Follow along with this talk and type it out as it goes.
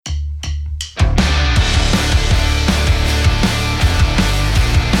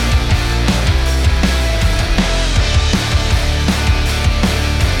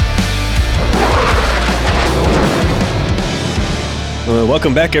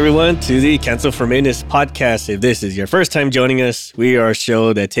Welcome back, everyone, to the Cancel for Maintenance podcast. If this is your first time joining us, we are a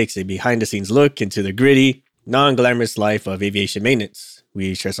show that takes a behind-the-scenes look into the gritty, non-glamorous life of aviation maintenance.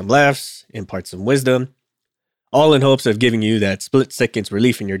 We share some laughs, impart some wisdom, all in hopes of giving you that split seconds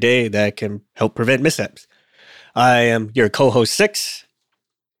relief in your day that can help prevent mishaps. I am your co-host, Six.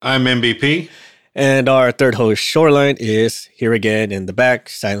 I'm MVP. And our third host, Shoreline, is here again in the back,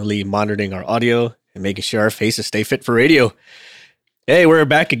 silently monitoring our audio and making sure our faces stay fit for radio. Hey, we're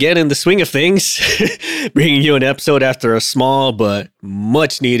back again in the swing of things, bringing you an episode after a small but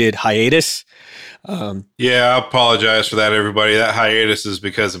much needed hiatus. I apologize for that, everybody. That hiatus is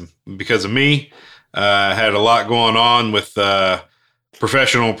because of me. I had a lot going on with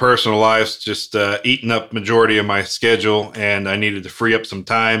professional and personal lives, just eating up majority of my schedule, and I needed to free up some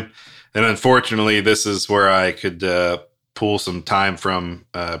time. And unfortunately, this is where I could pull some time from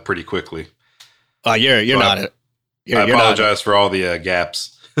pretty quickly. You're not. I apologize for all the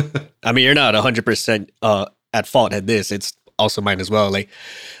gaps. I mean, you're not 100% at fault at this. It's also mine as well. Like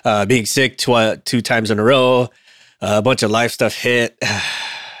being sick two times in a row, a bunch of life stuff hit,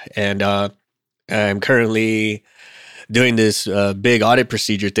 and I'm currently doing this big audit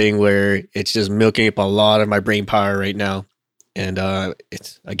procedure thing where it's just milking up a lot of my brain power right now. And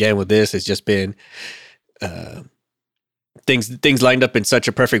it's again with this, it's just been things lined up in such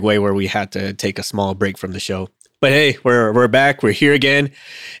a perfect way where we had to take a small break from the show. But hey, we're back. We're here again.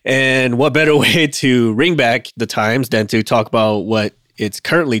 And what better way to ring back the times than to talk about what it's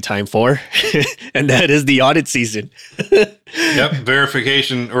currently time for, and that is the audit season. Yep,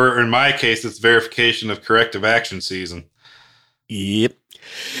 verification, or in my case, it's verification of corrective action season. Yep.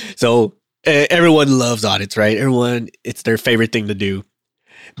 So everyone loves audits, right? Everyone, it's their favorite thing to do.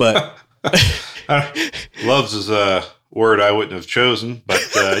 But loves is a word I wouldn't have chosen, but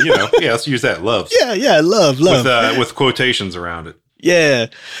let's use that. Loves. Yeah, love. With quotations around it. Yeah.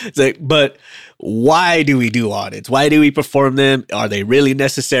 It's like, but why do we do audits? Why do we perform them? Are they really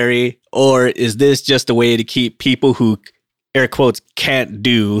necessary? Or is this just a way to keep people who, air quotes, can't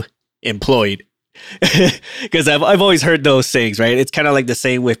do employed? Because I've always heard those sayings, right? It's kind of like the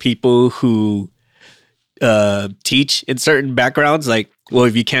same with people who teach in certain backgrounds. Like, well,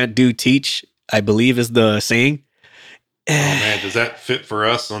 if you can't do, teach, I believe is the saying. Oh man, does that fit for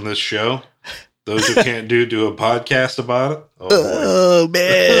us on this show? Those who can't do a podcast about it. Oh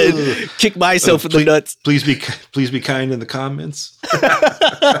man, kick myself in the nuts. Please be kind in the comments.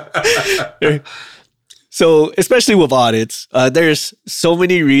 So, especially with audits, there's so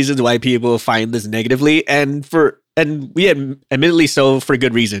many reasons why people find this negatively, and we admittedly so for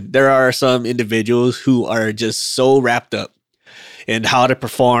good reason. There are some individuals who are just so wrapped up in how to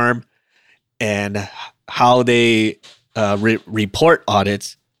perform and how they report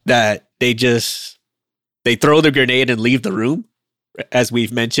audits that they throw the grenade and leave the room, as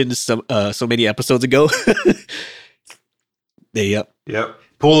we've mentioned so many episodes ago. Yep.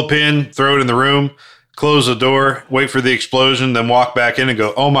 Pull the pin, throw it in the room, close the door, wait for the explosion, then walk back in and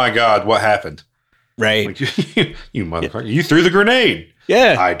go, "Oh my God, what happened?" Right. Like, you motherfucker, you threw the grenade.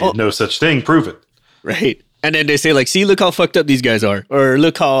 Yeah. I did no such thing. Prove it. Right. And then they say, like, see, look how fucked up these guys are, or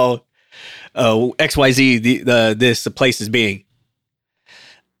look how XYZ this place is being.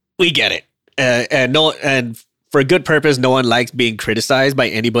 We get it, and for a good purpose. No one likes being criticized by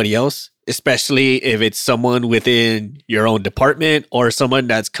anybody else, especially if it's someone within your own department or someone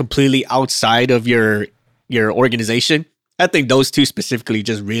that's completely outside of your organization. I think those two specifically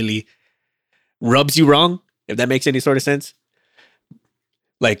just really rubs you wrong, if that makes any sort of sense.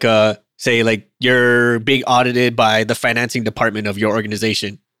 Like, say, like you're being audited by the financing department of your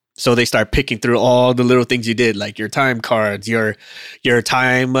organization. So they start picking through all the little things you did, like your time cards, your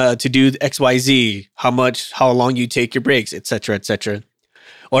time to do XYZ, how long you take your breaks, et cetera, et cetera.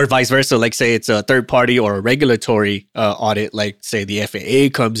 Or vice versa, like say it's a third party or a regulatory audit, like say the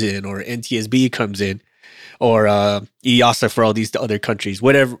FAA comes in or NTSB comes in or EASA for all these other countries,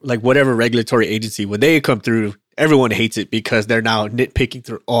 whatever regulatory agency, when they come through, everyone hates it because they're now nitpicking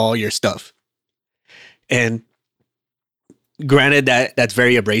through all your stuff. And granted, that's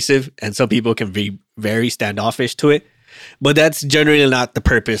very abrasive, and some people can be very standoffish to it, but that's generally not the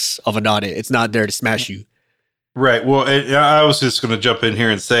purpose of an audit. It's not there to smash you. Right. Well, I was just going to jump in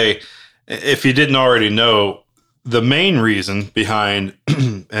here and say, if you didn't already know, the main reason behind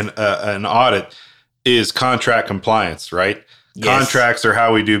an audit is contract compliance, right? Yes. Contracts are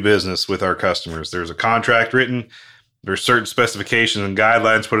how we do business with our customers. There's a contract written. There's certain specifications and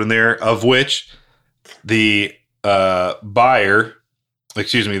guidelines put in there, of which the buyer,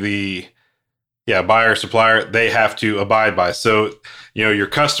 supplier, they have to abide by. So, your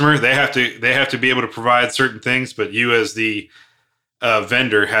customer, they have to be able to provide certain things, but you as the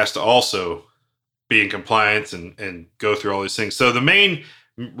vendor has to also be in compliance and go through all these things. So the main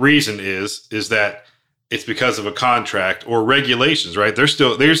reason is that it's because of a contract or regulations, right?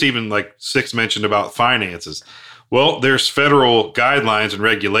 There's even like Six mentioned about finances. Well, there's federal guidelines and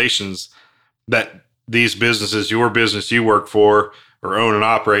regulations that these businesses, your business you work for or own and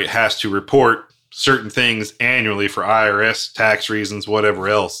operate, has to report certain things annually for IRS, tax reasons, whatever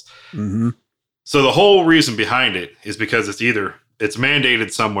else. Mm-hmm. So the whole reason behind it is because it's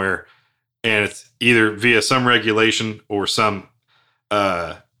mandated somewhere, and it's either via some regulation or some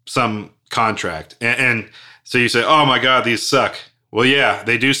contract. And so you say, oh my God, these suck. Well, yeah,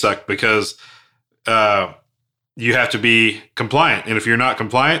 they do suck because you have to be compliant. And if you're not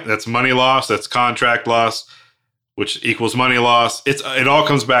compliant, that's money loss, that's contract loss, which equals money loss. It all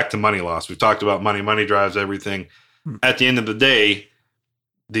comes back to money loss. We've talked about money. Money drives everything. At the end of the day,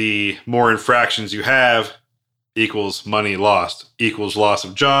 the more infractions you have equals money lost, equals loss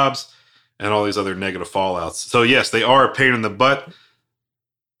of jobs, and all these other negative fallouts. So yes, they are a pain in the butt,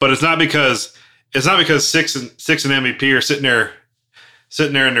 but it's not because Six and MVP are sitting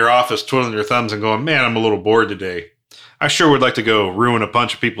there in their office twiddling their thumbs and going, man, I'm a little bored today. I sure would like to go ruin a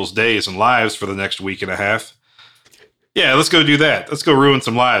bunch of people's days and lives for the next week and a half. Yeah, let's go do that. Let's go ruin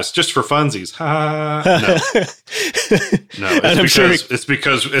some lives just for funsies. No, it's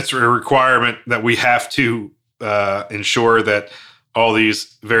because it's a requirement that we have to ensure that all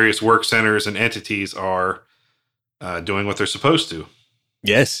these various work centers and entities are doing what they're supposed to.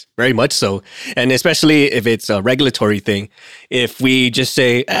 Yes, very much so. And especially if it's a regulatory thing. If we just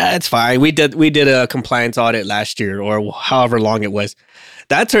say, it's fine. We did a compliance audit last year or however long it was.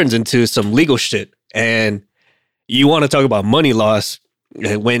 That turns into some legal shit. And you want to talk about money loss.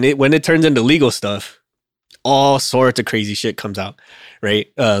 When it turns into legal stuff, all sorts of crazy shit comes out, right?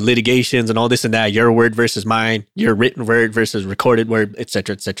 Litigations and all this and that, your word versus mine, your written word versus recorded word, et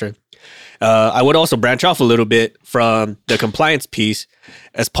cetera, et cetera. I would also branch off a little bit from the compliance piece.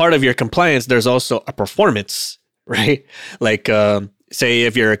 As part of your compliance, there's also a performance, right? Like, say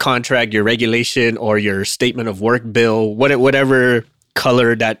if you're a contract, your regulation, or your statement of work bill, whatever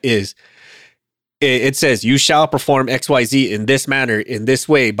color that is, it says you shall perform XYZ in this manner, in this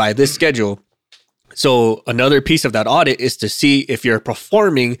way, by this schedule. So another piece of that audit is to see if you're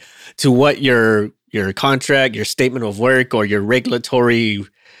performing to what your contract, your statement of work, or your regulatory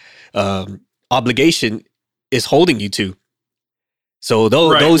obligation is holding you to. So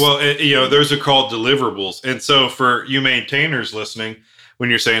those are called deliverables. And so for you maintainers listening, when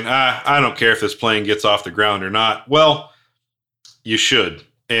you're saying, I don't care if this plane gets off the ground or not, well, you should.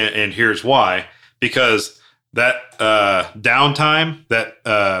 And here's why. Because that downtime,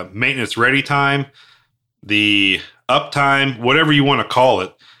 that maintenance ready time, the uptime, whatever you want to call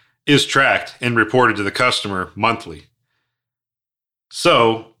it, is tracked and reported to the customer monthly.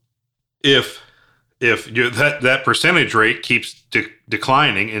 So if that percentage rate keeps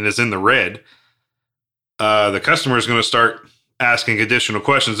declining and is in the red, the customer is going to start asking additional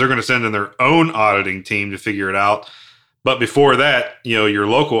questions. They're going to send in their own auditing team to figure it out. But before that, your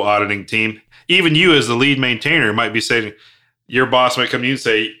local auditing team, even you as the lead maintainer, might be saying, your boss might come to you and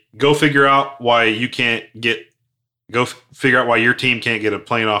say, go figure out why your team can't get a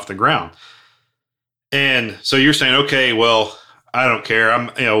plane off the ground. And so you're saying, okay, well, I don't care.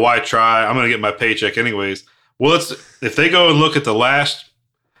 Why try? I'm going to get my paycheck anyways. Well, if they go and look at the last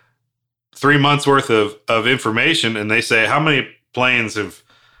 3 months worth of information and they say, how many planes have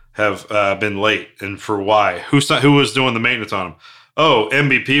been late and for why? Who was doing the maintenance on them? Oh,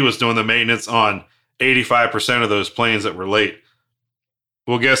 MVP was doing the maintenance on 85% of those planes that were late.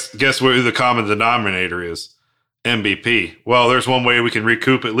 Well, guess what the common denominator is? MVP. Well, there's one way we can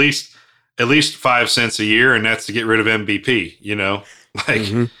recoup at least 5 cents a year, and that's to get rid of MVP.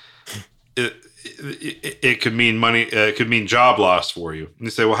 It could mean money. It could mean job loss for you. And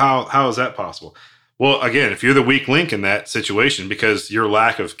you say, well, how is that possible? Well, again, if you're the weak link in that situation because your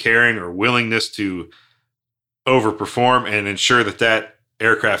lack of caring or willingness to overperform and ensure that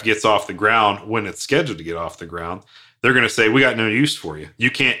aircraft gets off the ground when it's scheduled to get off the ground, they're going to say, we got no use for you.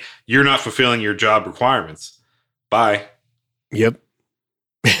 You're not fulfilling your job requirements. Bye. Yep.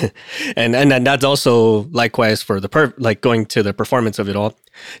 and then that's also likewise for going to the performance of it all.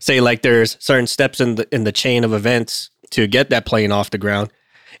 Say like there's certain steps in the chain of events to get that plane off the ground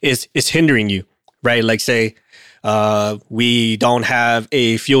is hindering you, right? Like say we don't have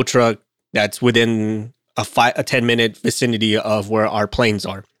a fuel truck that's within a 10-minute vicinity of where our planes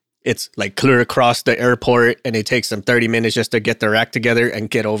are. It's like clear across the airport, and it takes them 30 minutes just to get their act together and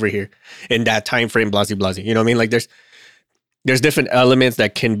get over here in that time frame. Blasey, blasey. You know what I mean? Like there's different elements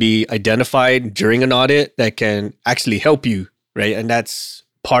that can be identified during an audit that can actually help you right? And that's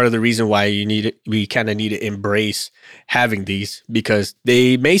part of the reason why we kind of need to embrace having these, because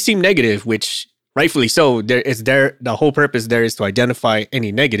they may seem negative, which rightfully so. The whole purpose there is to identify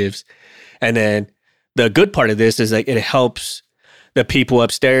any negatives. And then the good part of this is like it helps the people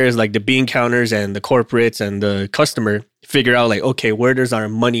upstairs, like the bean counters and the corporates and the customer, figure out like, okay, where does our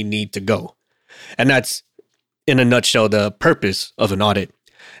money need to go? And that's, in a nutshell, the purpose of an audit.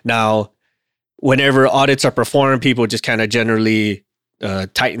 Now, whenever audits are performed, people just kind of generally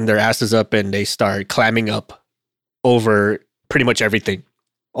tighten their asses up and they start clamming up over pretty much everything.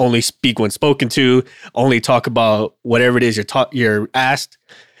 Only speak when spoken to, only talk about whatever it is you're asked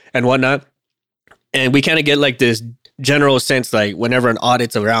and whatnot. And we kind of get like this general sense, like whenever an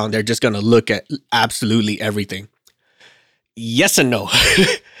audit's around, they're just going to look at absolutely everything. Yes and no.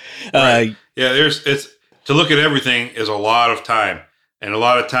 Right. Yeah, it's to look at everything is a lot of time, and a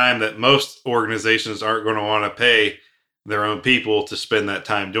lot of time that most organizations aren't going to want to pay their own people to spend that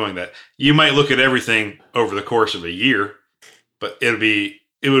time doing that. You might look at everything over the course of a year, but it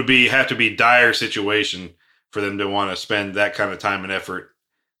would have to be dire situation for them to want to spend that kind of time and effort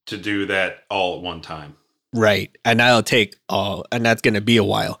to do that all at one time. Right. And that's going to be a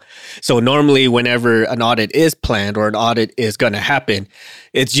while. So normally whenever an audit is planned or an audit is going to happen,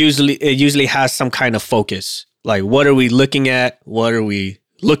 it usually has some kind of focus. Like, what are we looking at? What are we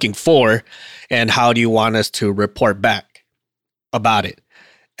looking for? And how do you want us to report back about it?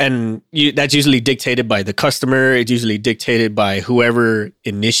 And that's usually dictated by the customer. It's usually dictated by whoever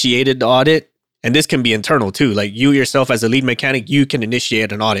initiated the audit. And this can be internal too. Like you yourself as a lead mechanic, you can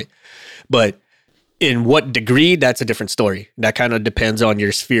initiate an audit. But in what degree, that's a different story. That kind of depends on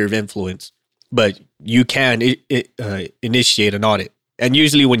your sphere of influence. But you can initiate an audit. And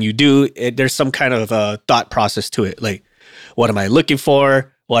usually when you do, there's some kind of thought process to it. Like, what am I looking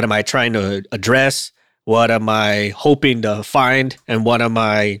for? What am I trying to address? What am I hoping to find? And what am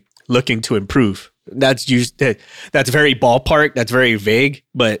I looking to improve? That's very ballpark. That's very vague.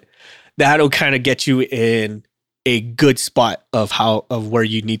 But that'll kind of get you in a good spot of where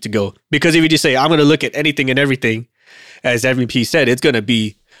you need to go. Because if you just say, I'm going to look at anything and everything, as MVP said, it's going to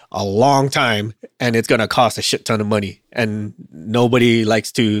be a long time and it's going to cost a shit ton of money. And nobody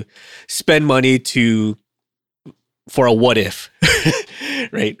likes to spend money for a what if,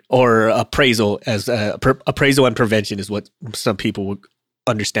 right? Or appraisal, as appraisal and prevention is what some people would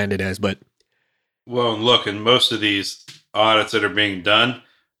understand it as. But well, look, and most of these audits that are being done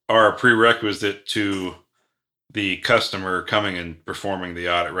are a prerequisite to the customer coming and performing the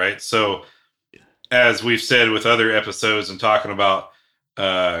audit, right? So as we've said with other episodes and talking about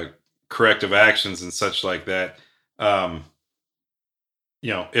corrective actions and such like that,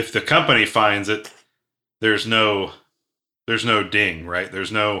 if the company finds it, there's no ding, right?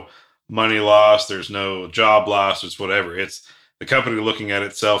 There's no money loss, there's no job loss, it's whatever. It's the company looking at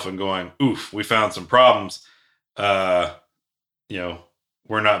itself and going, oof, we found some problems. We're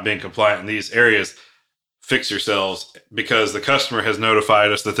not being compliant in these areas. Fix yourselves, because the customer has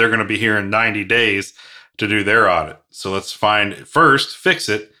notified us that they're going to be here in 90 days to do their audit. So let's fix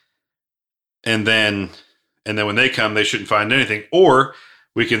it. And then when they come, they shouldn't find anything. Or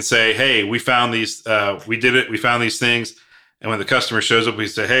we can say, hey, we found these, we did it. We found these things. And when the customer shows up, we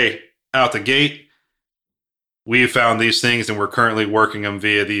say, hey, out the gate, we found these things and we're currently working them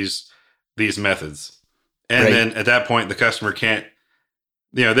via these methods. And right. Then at that point, the customer can't,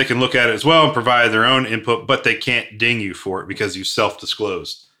 they can look at it as well and provide their own input, but they can't ding you for it because you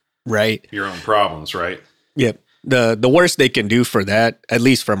self-disclosed right your own problems, right? Yep. The worst they can do for that, at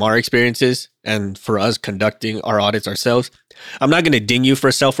least from our experiences and for us conducting our audits ourselves, I'm not going to ding you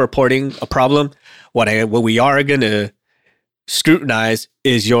for self-reporting a problem. What we are going to scrutinize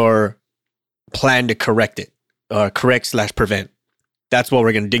is your plan to correct it, correct/prevent. That's what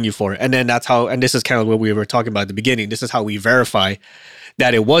we're going to ding you for. And then and this is kind of what we were talking about at the beginning. This is how we verify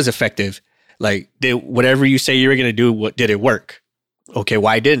that it was effective. Like, whatever you say you were going to do, did it work? Okay,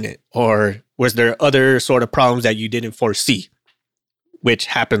 why didn't it? Or was there other sort of problems that you didn't foresee, which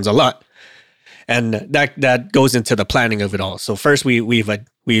happens a lot. And that goes into the planning of it all. So first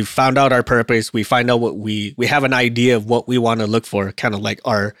we've found out our purpose. We find out what we have an idea of what we want to look for, kind of like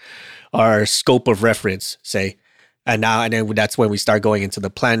our scope of reference, say. And then that's when we start going into the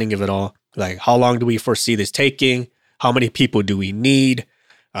planning of it all. Like, how long do we foresee this taking? How many people do we need?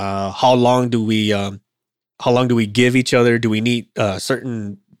 How long do we give each other? Do we need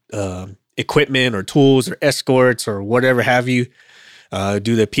certain equipment or tools or escorts or whatever have you?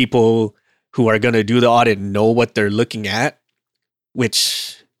 Do the people who are going to do the audit know what they're looking at?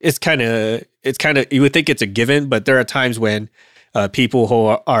 Which is kind of, you would think it's a given, but there are times when people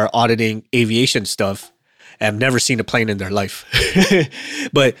who are auditing aviation stuff, have never seen a plane in their life.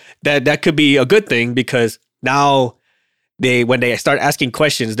 But that could be a good thing, because now when they start asking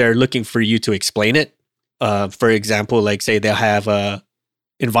questions, they're looking for you to explain it. For example, like say they'll have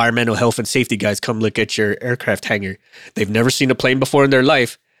environmental health and safety guys come look at your aircraft hangar. They've never seen a plane before in their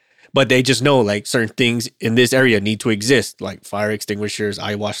life, but they just know like certain things in this area need to exist, like fire extinguishers,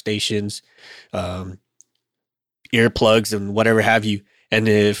 eye wash stations, earplugs, and whatever have you. And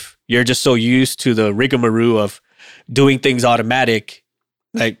if you're just so used to the rigmarole of doing things automatic,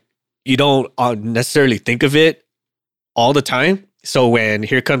 like you don't necessarily think of it all the time. So when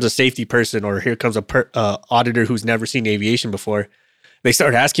here comes a safety person, or here comes a auditor who's never seen aviation before, they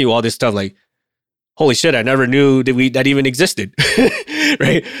start asking you all this stuff like, holy shit, I never knew that even existed,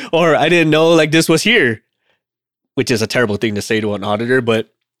 right? Or I didn't know like this was here, which is a terrible thing to say to an auditor,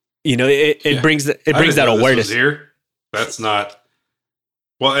 but you know, it brings that awareness. Here, that's not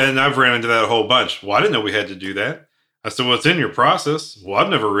well, and I've ran into that a whole bunch. Well, I didn't know we had to do that. I said, well, it's in your process. Well, I've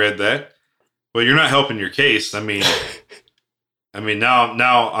never read that. Well, you're not helping your case. I mean,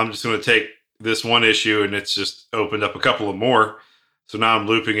 now I'm just going to take this one issue, and it's just opened up a couple of more. So now I'm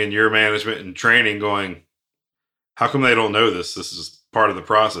looping in your management and training going, how come they don't know this? This is part of the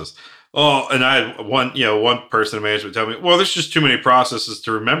process. Oh, and I had one person in management tell me, well, there's just too many processes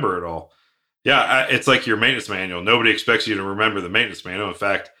to remember it all. Yeah, it's like your maintenance manual. Nobody expects you to remember the maintenance manual. In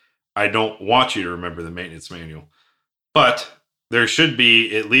fact, I don't want you to remember the maintenance manual. But there should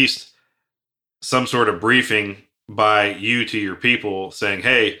be at least some sort of briefing by you to your people saying,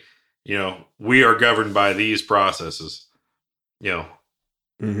 hey, we are governed by these processes. On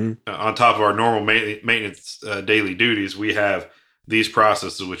top of our normal maintenance daily duties, we have these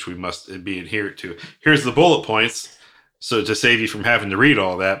processes which we must be adherent to. Here's the bullet points. So to save you from having to read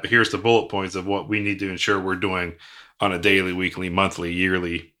all that, but here's the bullet points of what we need to ensure we're doing on a daily, weekly, monthly,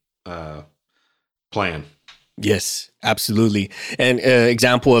 yearly plan. Yes, absolutely. An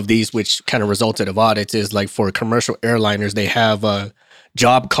example of these, which kind of resulted of audits, is like for commercial airliners, they have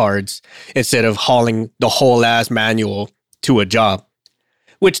job cards instead of hauling the whole ass manual to a job,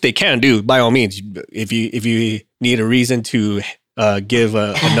 which they can do by all means. If you need a reason to give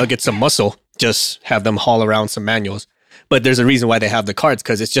a nugget some muscle, just have them haul around some manuals. But there's a reason why they have the cards,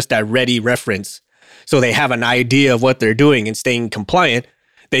 because it's just that ready reference. So they have an idea of what they're doing and staying compliant.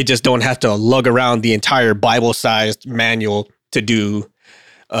 They just don't have to lug around the entire Bible-sized manual to do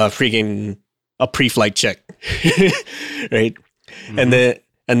a pre-flight check, right? Mm-hmm.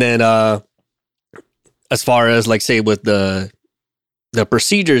 And then as far as like say with the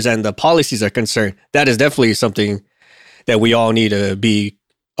procedures and the policies are concerned, that is definitely something that we all need to be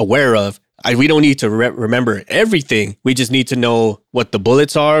aware of. We don't need to remember everything. We just need to know what the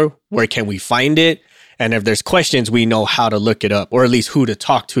bullets are, where can we find it, and if there's questions, we know how to look it up, or at least who to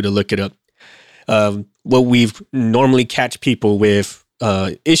talk to look it up. What we've normally catch people with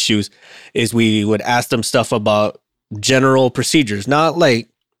issues is we would ask them stuff about general procedures, not like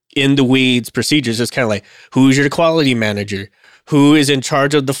in the weeds procedures. It's kind of like, who's your quality manager? Who is in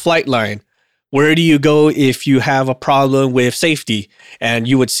charge of the flight line? Where do you go if you have a problem with safety? And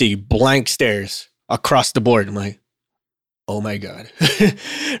you would see blank stares across the board. I'm like, oh my God,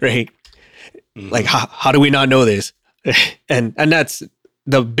 right? Mm-hmm. Like, how do we not know this? and that's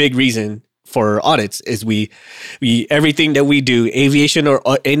the big reason for audits is we everything that we do, aviation or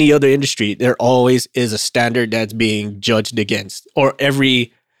any other industry, there always is a standard that's being judged against, or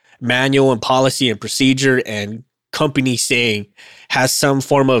every manual and policy and procedure and company saying has some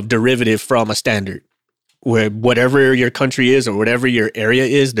form of derivative from a standard. Where whatever your country is or whatever your area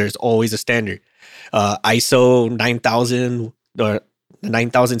is, there's always a standard. ISO 9000 or the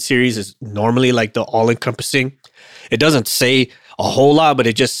 9000 series is normally like the all-encompassing. It doesn't say a whole lot, but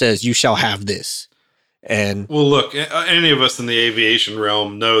it just says you shall have this. And well, look, any of us in the aviation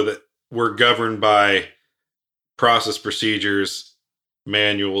realm know that we're governed by process, procedures,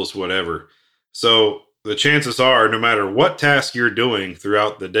 manuals, whatever. So the chances are, no matter what task you're doing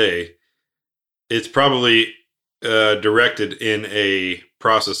throughout the day, it's probably directed in a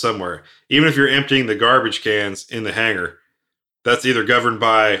process somewhere. Even if you're emptying the garbage cans in the hangar, that's either governed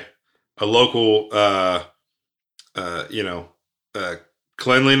by a local,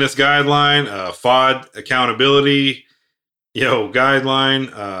 cleanliness guideline, FOD accountability,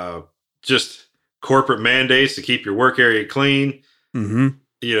 guideline, just corporate mandates to keep your work area clean. Mm-hmm.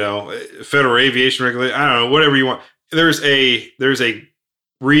 Federal aviation regulation. I don't know, whatever you want. There's a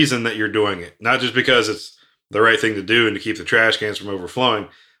reason that you're doing it, not just because it's the right thing to do and to keep the trash cans from overflowing,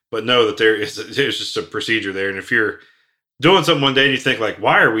 but know that there's just a procedure there. And if you're doing something one day and you think like,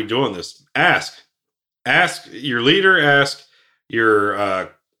 why are we doing this? Ask your leader, ask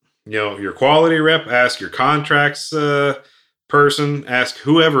your your quality rep, ask your contracts person, ask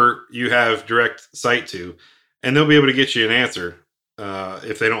whoever you have direct sight to, and they'll be able to get you an answer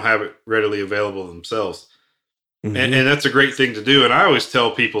if they don't have it readily available themselves. And that's a great thing to do. And I always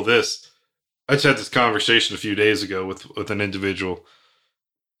tell people this. I just had this conversation a few days ago with an individual,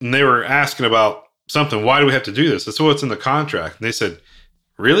 and they were asking about something. Why do we have to do this? I said, well, it's in the contract. And they said,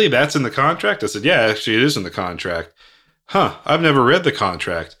 really? That's in the contract? I said, yeah, actually it is in the contract. Huh, I've never read the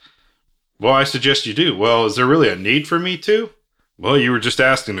contract. Well, I suggest you do. Well, is there really a need for me to? Well, you were just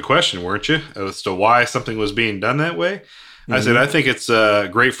asking the question, weren't you? As to why something was being done that way. I said, I think it's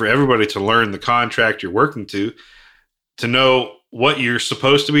great for everybody to learn the contract you're working to know what you're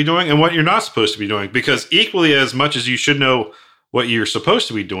supposed to be doing and what you're not supposed to be doing. Because equally as much as you should know what you're supposed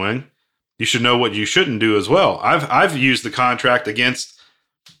to be doing, you should know what you shouldn't do as well. I've used the contract against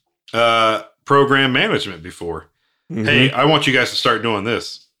program management before. Hey, I want you guys to start doing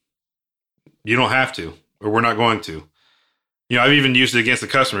this. You don't have to, or we're not going to. I've even used it against the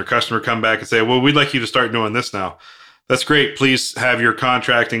customer. Customer come back and say, well, we'd like you to start doing this now. That's great. Please have your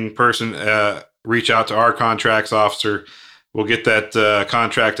contracting person reach out to our contracts officer. We'll get that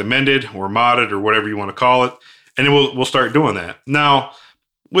contract amended or modded or whatever you want to call it. And then we'll start doing that. Now,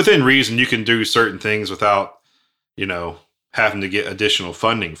 within reason, you can do certain things without, having to get additional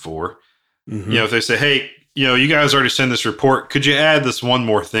funding for. If they say, hey, you guys already send this report. Could you add this one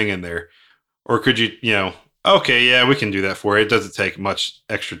more thing in there? Or could you, okay, yeah, we can do that for you. It doesn't take much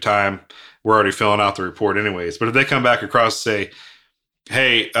extra time. We're already filling out the report anyways. But if they come back across and say,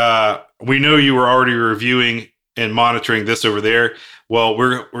 hey, we know you were already reviewing and monitoring this over there. Well,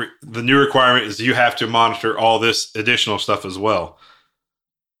 the new requirement is you have to monitor all this additional stuff as well.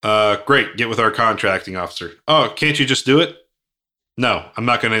 Great. Get with our contracting officer. Oh, can't you just do it? No, I'm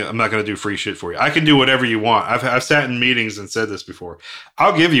not gonna do free shit for you. I can do whatever you want. I've sat in meetings and said this before.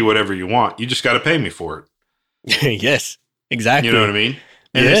 I'll give you whatever you want. You just got to pay me for it. Yes, exactly. You know what I mean?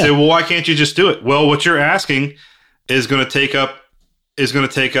 And they say, well, why can't you just do it? Well, what you're asking is going to take up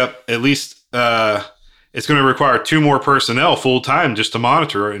at least, it's going to require 2 more personnel full time just to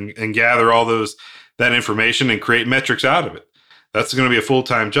monitor and gather all that information and create metrics out of it. That's going to be a full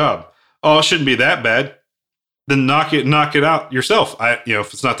time job. Oh, it shouldn't be that bad. Then knock it out yourself.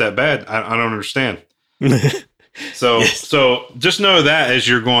 If it's not that bad, I don't understand. So, yes. So just know that as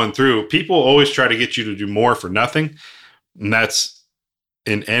you're going through, people always try to get you to do more for nothing. And that's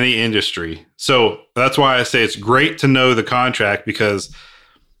in any industry. So that's why I say it's great to know the contract, because,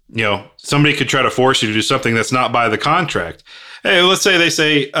 somebody could try to force you to do something that's not by the contract. Hey, let's say they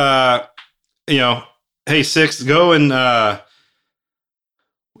say, hey, Six, go and,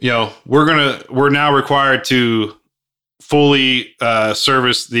 we're now required to fully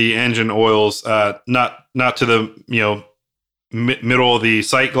service the engine oils, not to the middle of the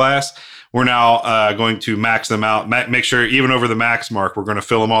sight glass. We're now going to max them out, make sure even over the max mark, we're going to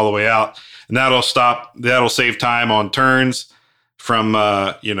fill them all the way out, and that'll save time on turns from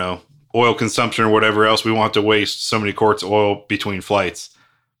oil consumption or whatever else. We won't have to waste so many quarts of oil between flights.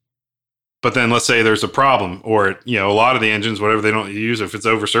 But then let's say there's a problem, or, a lot of the engines, whatever they don't use, if it's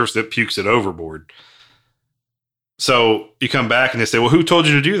overserviced, it pukes it overboard. So you come back and they say, well, who told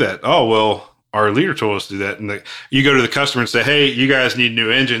you to do that? Oh, well, our leader told us to do that. And you go to the customer and say, hey, you guys need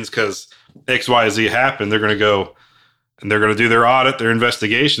new engines because X, Y, Z happened. They're going to go and they're going to do their audit, their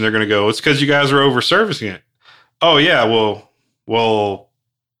investigation. They're going to go, it's because you guys are overservicing it. Oh, yeah, well,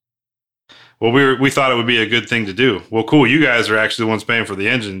 we thought it would be a good thing to do. Well, cool. You guys are actually the ones paying for the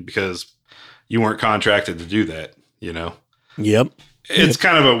engine because you weren't contracted to do that, Yep. It's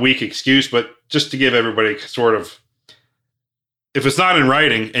kind of a weak excuse, but just to give everybody sort of, if it's not in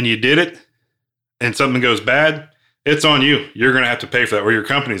writing and you did it and something goes bad, it's on you. You're going to have to pay for that, or your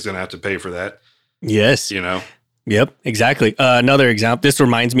company's going to have to pay for that. Yes. Yep, exactly. Another example, this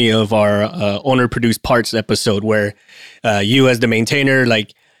reminds me of our owner-produced parts episode where you as the maintainer,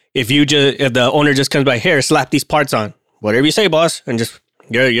 like if the owner just comes by, here, slap these parts on, whatever you say, boss, and just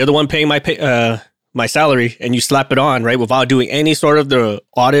you're the one paying my salary, and you slap it on, right, without doing any sort of the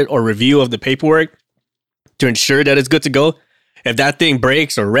audit or review of the paperwork to ensure that it's good to go. If that thing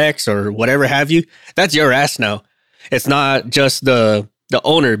breaks or wrecks or whatever have you, that's your ass now. It's not just the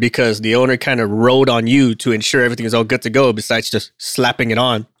owner, because the owner kind of rode on you to ensure everything is all good to go, besides just slapping it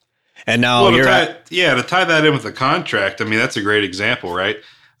on. And now to tie that in with the contract, I mean, that's a great example, right?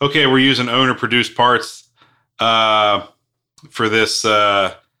 Okay, we're using owner-produced parts for this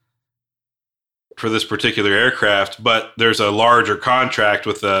particular aircraft, but there's a larger contract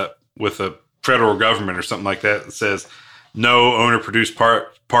with the federal government or something like that that says no owner-produced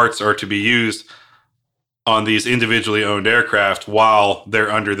parts are to be used on these individually owned aircraft while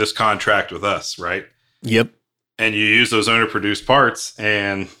they're under this contract with us, right? Yep. And you use those owner produced parts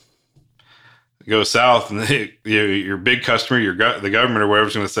and go south, and your big customer, the government or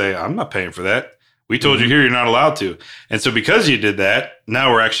whatever's going to say, I'm not paying for that. We told you here you're not allowed to. And so because you did that,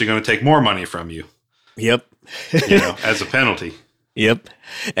 now we're actually going to take more money from you. Yep. As a penalty. Yep.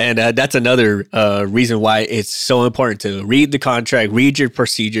 And that's another reason why it's so important to read the contract, read your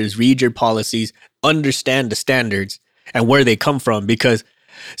procedures, read your policies, understand the standards and where they come from. Because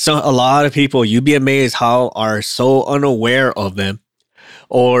a lot of people, you'd be amazed how are so unaware of them,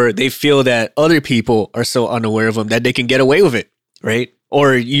 or they feel that other people are so unaware of them that they can get away with it, right?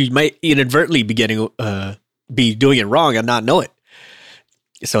 Or you might inadvertently be doing it wrong and not know it.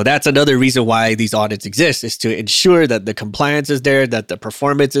 So that's another reason why these audits exist, is to ensure that the compliance is there, that the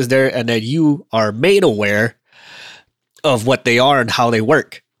performance is there, and that you are made aware of what they are and how they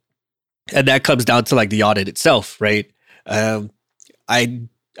work. And that comes down to like the audit itself, right?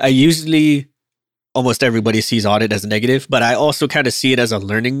 I usually, almost everybody sees audit as a negative, but I also kind of see it as a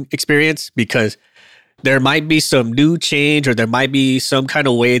learning experience, because there might be some new change, or there might be some kind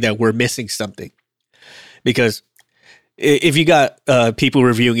of way that we're missing something. Because if you got people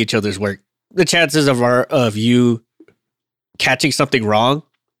reviewing each other's work, the chances of you catching something wrong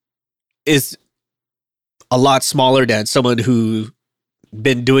is a lot smaller than someone who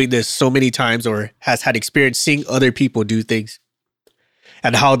been doing this so many times or has had experience seeing other people do things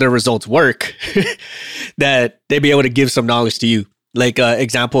and how their results work, that they'd be able to give some knowledge to you. Like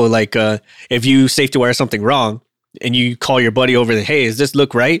example, like if you safety wire something wrong and you call your buddy over, hey, does this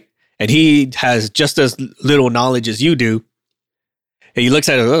look right? And he has just as little knowledge as you do. And he looks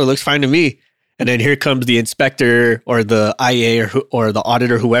at it, oh, it looks fine to me. And then here comes the inspector or the IA or the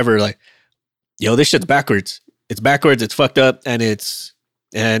auditor, whoever, like, yo, this shit's backwards. It's backwards, it's fucked up, and there's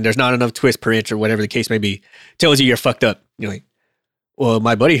not enough twist per inch or whatever the case may be. Tells you you're fucked up. You're like, well,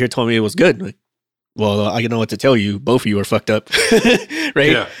 my buddy here told me it was good. Like, well, I don't know what to tell you. Both of you are fucked up.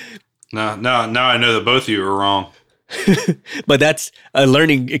 Right? Yeah. Now I know that both of you are wrong. But that's a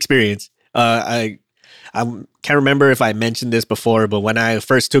learning experience. I can't remember if I mentioned this before, but when I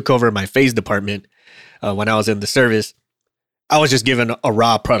first took over my phase department, when I was in the service, I was just given a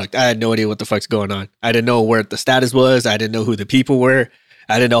raw product. I had no idea what the fuck's going on. I didn't know where the status was. I didn't know who the people were.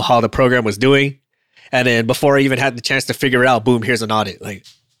 I didn't know how the program was doing. And then before I even had the chance to figure it out, boom, here's an audit, like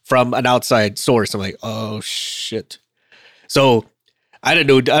from an outside source. I'm like, oh shit. So I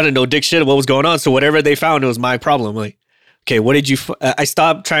didn't know dick shit what was going on. So whatever they found, it was my problem. Like, okay, what did you? I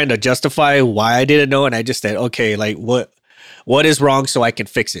stopped trying to justify why I didn't know, and I just said, okay, like what is wrong, so I can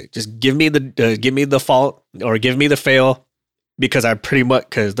fix it. Just give me the fault or give me the fail, because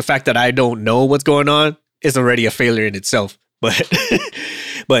because the fact that I don't know what's going on is already a failure in itself.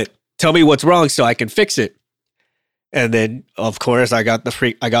 But tell me what's wrong so I can fix it. And then of course I got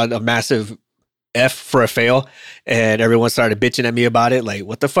a massive F for a fail, and everyone started bitching at me about it. Like,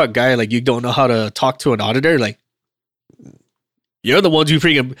 what the fuck, guy? Like, you don't know how to talk to an auditor? Like, you're the ones who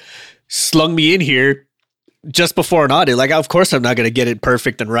freaking slung me in here just before an audit. Like, of course I'm not going to get it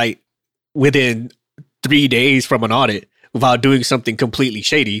perfect and right within 3 days from an audit without doing something completely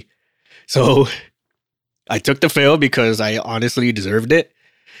shady. So I took the fail because I honestly deserved it.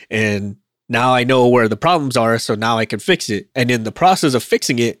 And now I know where the problems are, so now I can fix it. And in the process of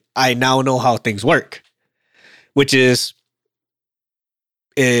fixing it, I now know how things work, which is,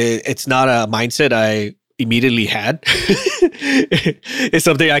 it's not a mindset I immediately had. It's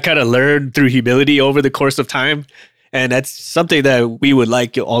something I kind of learned through humility over the course of time. And that's something that we would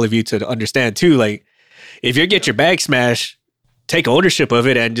like all of you to understand too. Like, if you get your bag smashed, take ownership of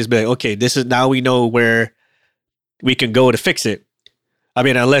it and just be like, okay, this is, now we know where we can go to fix it. I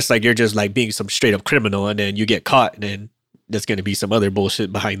mean, unless like you're just like being some straight up criminal and then you get caught, and then there's going to be some other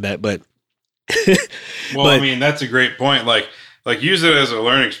bullshit behind that. But well, I mean, that's a great point. Like use it as a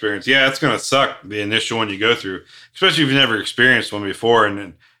learning experience. Yeah, it's going to suck the initial one you go through, especially if you've never experienced one before, and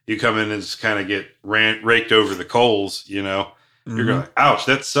then you come in and just kind of get raked over the coals. You know, you're going, ouch,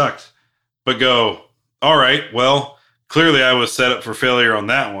 that sucked. But go, all right, well, clearly I was set up for failure on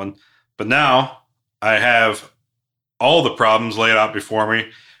that one, but now I have all the problems laid out before me,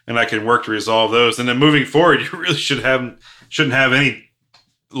 and I can work to resolve those. And then moving forward, you really shouldn't have any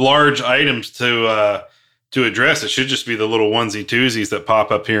large items to address. It should just be the little onesie twosies that pop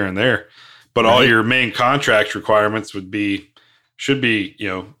up here and there. But all your main contract requirements should be, you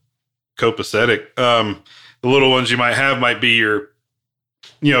know, copacetic. The little ones you might have might be your,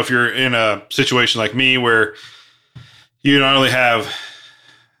 you know, if you're in a situation like me where you not only have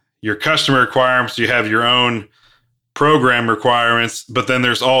your customer requirements, you have your own program requirements, but then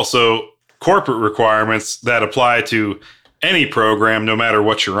there's also corporate requirements that apply to any program, no matter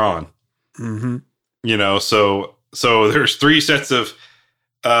what you're on. Mm-hmm. You know, so there's 3 sets of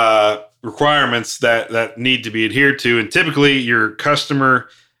requirements that need to be adhered to, and typically your customer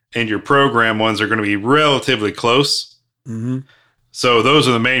and your program ones are going to be relatively close. Mm-hmm. So those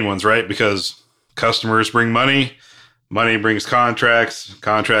are the main ones, right? Because customers bring money, money brings contracts,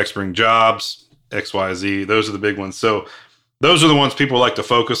 contracts bring jobs, XYZ. Those are the big ones. So those are the ones people like to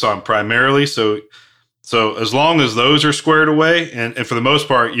focus on primarily. So as long as those are squared away, and for the most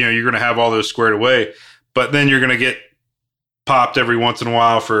part, you know, you're going to have all those squared away, but then you're going to get popped every once in a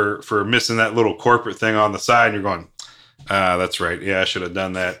while for missing that little corporate thing on the side. And you're going, that's right. Yeah, I should have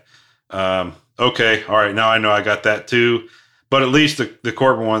done that. Okay. All right. Now I know I got that too. But at least the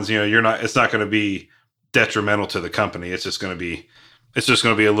corporate ones, you know, it's not going to be detrimental to the company. It's just going to be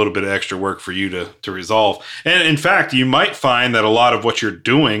a little bit of extra work for you to resolve. And in fact, you might find that a lot of what you're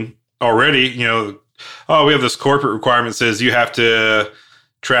doing already, you know, we have this corporate requirement says you have to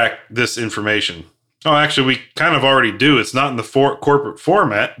track this information. Oh, actually, we kind of already do. It's not in the corporate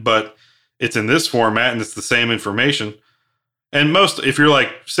format, but it's in this format and it's the same information. And if you're like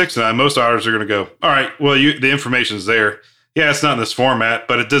 6'9", most auditors are going to go, all right, well, the information's there. Yeah, it's not in this format,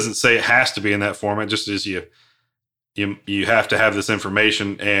 but it doesn't say it has to be in that format. Just as you have to have this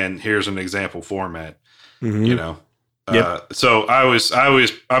information, and here's an example format. Mm-hmm. You know. Yep. So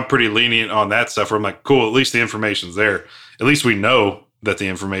I'm pretty lenient on that stuff where I'm like, cool, at least the information's there. At least we know that the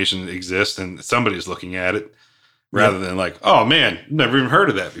information exists and somebody's looking at it rather than like, oh man, never even heard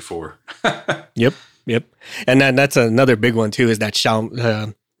of that before. Yep. And then that's another big one too, is that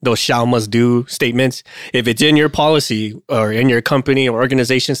those shall must do statements. If it's in your policy or in your company or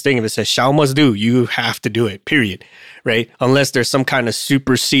organization's thing, if it says shall must do, you have to do it, period. Right? Unless there's some kind of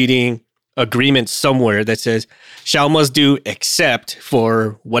superseding agreement somewhere that says shall must do except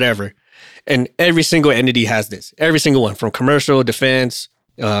for whatever. And every single entity has this. Every single one, from commercial, defense,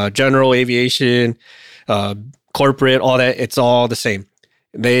 general aviation, corporate, all that. It's all the same.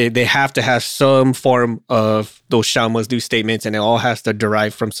 They have to have some form of those shall must do statements, and it all has to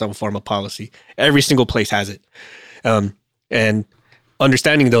derive from some form of policy. Every single place has it. And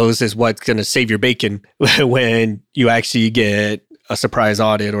understanding those is what's going to save your bacon when you actually get a surprise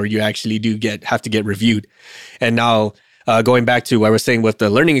audit or you actually have to get reviewed. And now, going back to what I was saying with the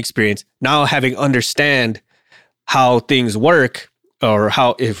learning experience, now having understand how things work, or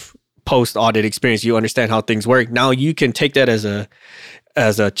how if post-audit experience, you understand how things work. Now you can take that as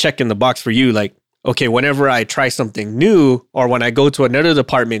a check in the box for you. Like, okay, whenever I try something new or when I go to another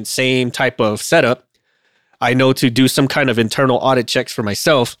department, same type of setup, I know to do some kind of internal audit checks for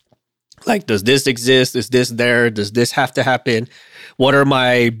myself. Like, does this exist? Is this there? Does this have to happen? What are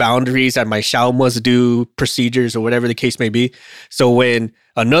my boundaries and my shall must do procedures, or whatever the case may be? So when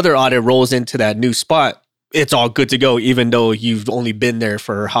another audit rolls into that new spot, it's all good to go, even though you've only been there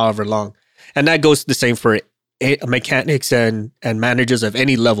for however long. And that goes the same for mechanics and managers of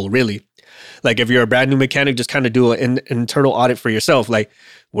any level, really. Like, if you're a brand new mechanic, just kind of do an internal audit for yourself. Like,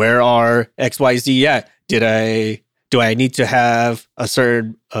 where are XYZ at? Do I need to have a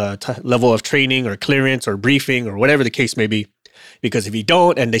certain level of training or clearance or briefing or whatever the case may be? Because if you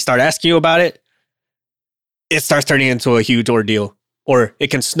don't and they start asking you about it, it starts turning into a huge ordeal, or it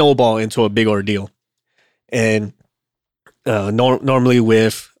can snowball into a big ordeal. And normally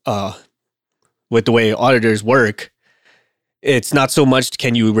with the way auditors work, it's not so much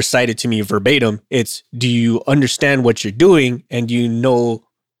can you recite it to me verbatim. It's, do you understand what you're doing, and do you know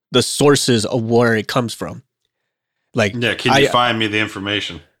the sources of where it comes from? Like, yeah, can you find me the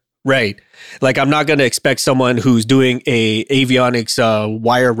information? Right. Like, I'm not going to expect someone who's doing a avionics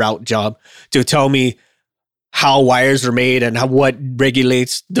wire route job to tell me how wires are made and what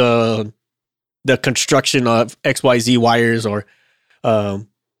regulates the construction of XYZ wires, or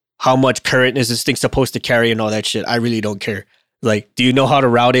how much current is this thing supposed to carry and all that shit. I really don't care. Like, do you know how to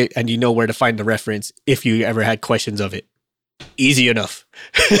route it, and do you know where to find the reference if you ever had questions of it? Easy enough.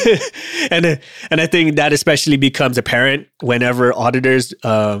 And I think that especially becomes apparent whenever auditors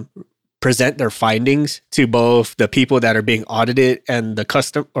present their findings to both the people that are being audited and the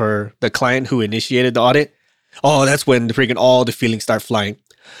customer or the client who initiated the audit. Oh, that's when all the feelings start flying.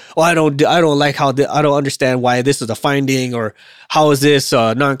 Oh, I don't like I don't understand why this is a finding, or how is this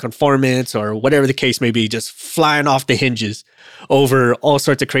non-conformance, or whatever the case may be, just flying off the hinges over all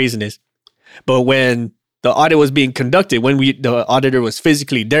sorts of craziness. But when the audit was being conducted, when the auditor was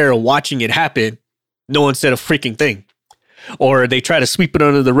physically there watching it happen, no one said a freaking thing. Or they try to sweep it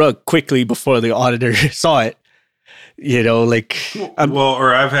under the rug quickly before the auditor saw it. You know, like,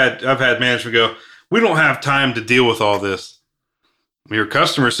 or I've had management go, we don't have time to deal with all this. Your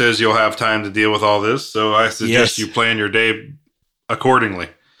customer says you'll have time to deal with all this, so I suggest you plan your day accordingly.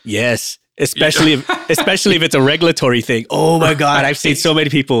 Yes, especially if it's a regulatory thing. Oh my God, I've seen so many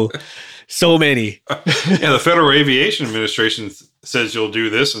people, so many. Yeah, the Federal Aviation Administration says you'll do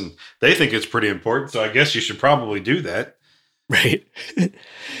this, and they think it's pretty important. So I guess you should probably do that. Right.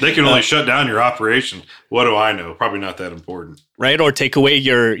 They can only shut down your operation. What do I know? Probably not that important. Right. Or take away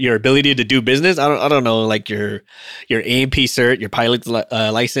your ability to do business. I don't know, like your A&P cert, your pilot's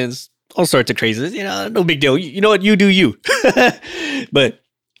license, all sorts of craziness. No big deal. You know what? You do you. But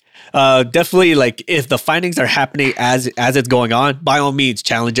definitely, like, if the findings are happening as it's going on, by all means,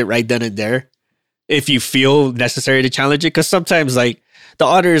 challenge it right then and there. If you feel necessary to challenge it, because sometimes, like, the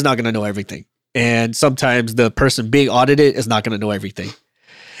auditor is not going to know everything. And sometimes the person being audited is not going to know everything.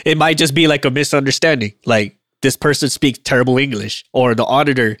 It might just be like a misunderstanding. Like, this person speaks terrible English, or the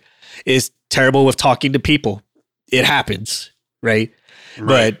auditor is terrible with talking to people. It happens, right?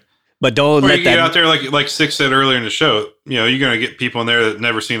 But don't let you that get out there, like Six said earlier in the show. You're going to get people in there that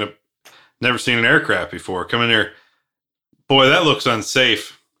never seen an aircraft before. Come in there, boy, that looks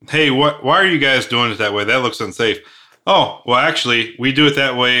unsafe. Hey, why are you guys doing it that way? That looks unsafe. Oh, well, actually, we do it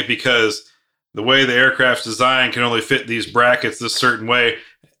that way because the way the aircraft's designed can only fit these brackets this certain way.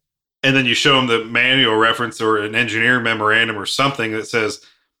 And then you show them the manual reference or an engineer memorandum or something that says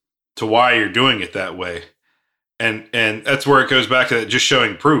to why you're doing it that way. And that's where it goes back to that, just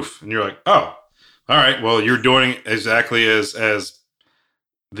showing proof. And you're like, oh, all right, well, you're doing it exactly as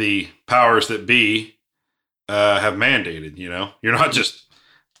the powers that be have mandated. You're not just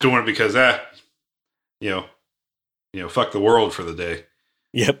doing it because fuck the world for the day.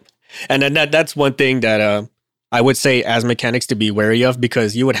 Yep. And then that's one thing that I would say as mechanics to be wary of,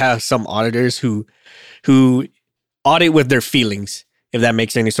 because you would have some auditors who audit with their feelings, if that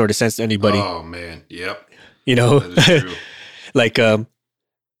makes any sort of sense to anybody. Oh man, yep. That is true. Like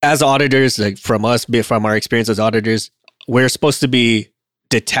as auditors, like from our experience as auditors, we're supposed to be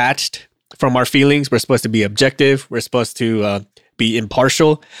detached from our feelings. We're supposed to be objective. We're supposed to be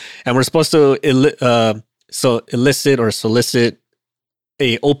impartial, and we're supposed to elicit or solicit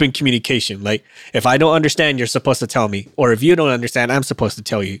a open communication. Like, if I don't understand, you're supposed to tell me, or if you don't understand, I'm supposed to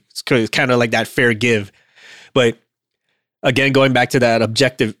tell you. It's kind of like that fair give. But again, going back to that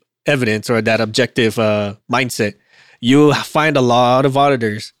objective evidence or that objective mindset, you find a lot of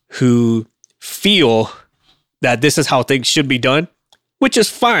auditors who feel that this is how things should be done, which is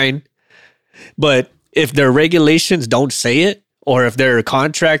fine. But if their regulations don't say it, or if their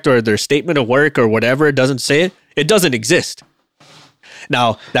contract or their statement of work or whatever doesn't say it, it doesn't exist.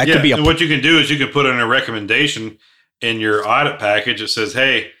 Now, that could be what you can do is you can put in a recommendation in your audit package that says,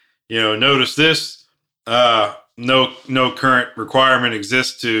 hey, notice this, no current requirement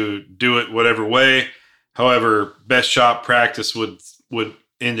exists to do it whatever way. However, best shop practice would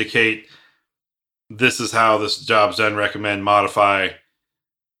indicate this is how this job's done, recommend, modify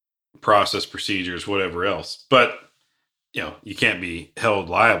process, procedures, whatever else. But, you can't be held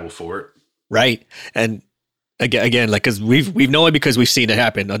liable for it. Right. And again, like, because we've known it because we've seen it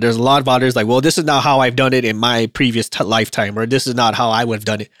happen. There's a lot of auditors like, well, this is not how I've done it in my previous lifetime, or this is not how I would have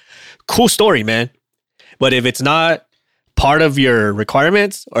done it. Cool story, man. But if it's not part of your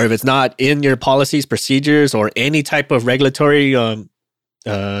requirements, or if it's not in your policies, procedures, or any type of regulatory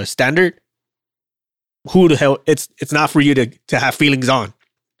standard, who the hell? It's not for you to have feelings on.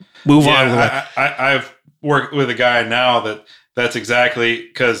 Move on. I've worked with a guy now that's exactly,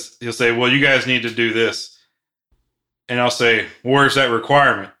 because he'll say, well, you guys need to do this. And I'll say, where's that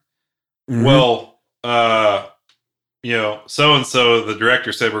requirement? Mm-hmm. Well, so-and-so, the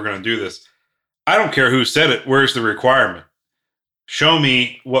director said we're going to do this. I don't care who said it. Where's the requirement? Show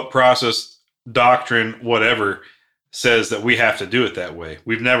me what process, doctrine, whatever says that we have to do it that way.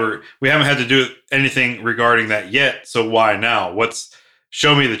 We haven't had to do anything regarding that yet. So why now?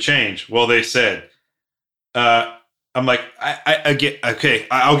 Show me the change. Well, they said, I'm like, I get, okay,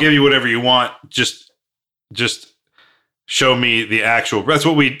 I'll give you whatever you want. Just show me the actual. That's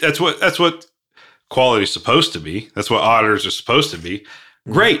what quality is supposed to be. That's what auditors are supposed to be.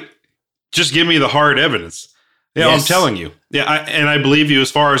 Mm-hmm. Great. Just give me the hard evidence. Yeah, yes. I'm telling you. Yeah, I believe you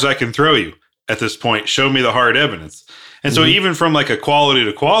as far as I can throw you at this point. Show me the hard evidence. And so even from like a quality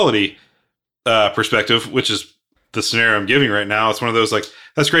to quality perspective, which is the scenario I'm giving right now, it's one of those like,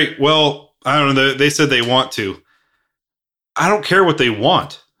 that's great. Well, I don't know. They said they want to. I don't care what they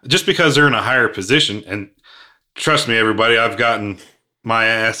want. Just because they're in a higher position, and trust me, everybody, I've gotten my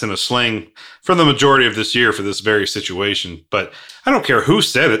ass in a sling for the majority of this year for this very situation. But I don't care who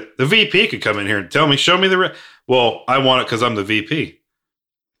said it. The VP could come in here and tell me, show me well, I want it because I'm the VP.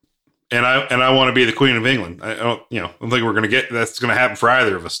 and I want to be the Queen of England. I don't, I don't think we're going to that's going to happen for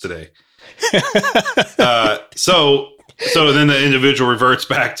either of us today. So then the individual reverts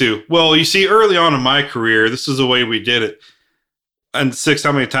back to, well, you see, early on in my career, this is the way we did it. And Six,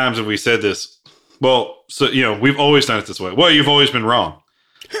 how many times have we said this? Well, so, we've always done it this way. Well, you've always been wrong.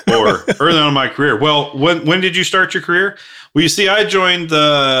 Or early on in my career. Well, when did you start your career? Well, you see, I joined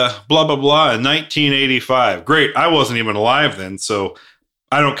the blah, blah, blah in 1985. Great. I wasn't even alive then. So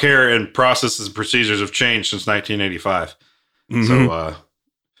I don't care. And processes and procedures have changed since 1985. Mm-hmm. So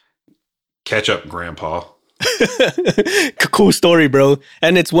catch up, Grandpa. Cool story, bro.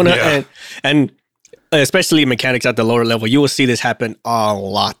 And it's one of, and especially mechanics at the lower level, you will see this happen a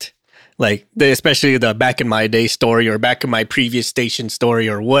lot. Like, especially the back in my day story or back in my previous station story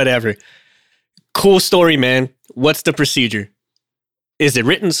or whatever. Cool story, man. What's the procedure? Is it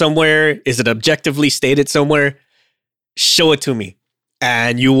written somewhere? Is it objectively stated somewhere? Show it to me.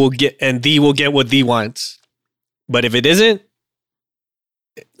 And you will get, and thee will get what thee wants. But if it isn't,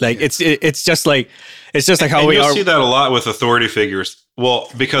 like, it's just like how we are. You'll see that a lot with authority figures. Well,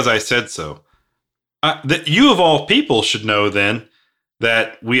 because I said so. You of all people should know then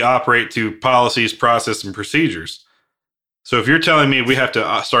that we operate to policies, process, and procedures. So if you're telling me we have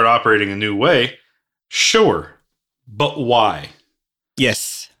to start operating a new way, sure, but why?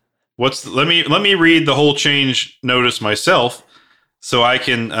 Yes. Let me read the whole change notice myself, so I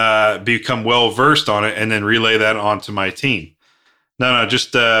can become well versed on it, and then relay that onto my team. No,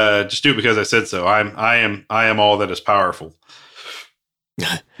 just do it because I said so. I am all that is powerful.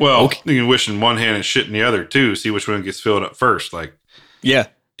 Well, okay. You can wish in one hand and shit in the other too. See which one gets filled up first. Like. Yeah.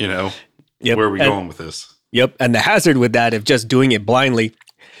 Yep. Where are we going with this? Yep. And the hazard with that, if just doing it blindly,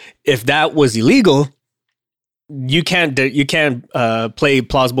 if that was illegal, you can't play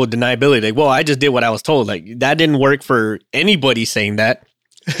plausible deniability. Like, well, I just did what I was told. Like, that didn't work for anybody saying that.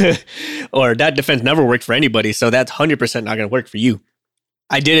 Or that defense never worked for anybody. So that's 100% not going to work for you.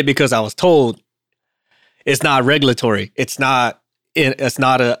 I did it because I was told. It's not regulatory. It's not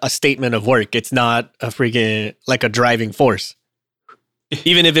a statement of work. It's not a freaking like a driving force.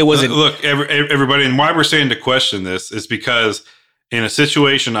 Even if it wasn't. Look, everybody, and why we're saying to question this is because in a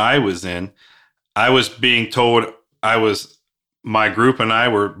situation I was in, I was being told my group and I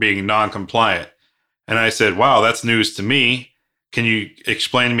were being non-compliant. And I said, wow, that's news to me. Can you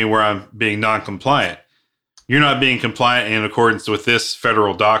explain to me where I'm being non-compliant? You're not being compliant in accordance with this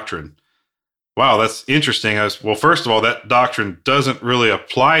federal doctrine. Wow, that's interesting. Well, first of all, that doctrine doesn't really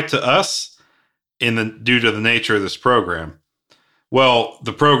apply to us due to the nature of this program. Well,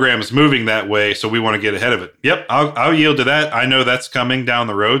 the program is moving that way, so we want to get ahead of it. Yep, I'll yield to that. I know that's coming down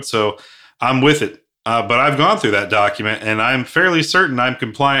the road, so I'm with it. But I've gone through that document, and I'm fairly certain I'm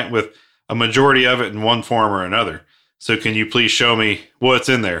compliant with a majority of it in one form or another. So can you please show me what's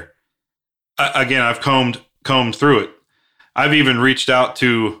in there? Again, I've combed through it. I've even reached out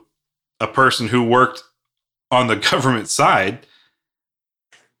to a person who worked on the government side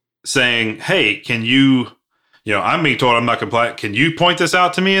saying, hey, can you... I'm being told I'm not compliant. Can you point this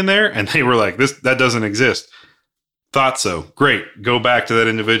out to me in there? And they were like, that doesn't exist. Thought so. Great. Go back to that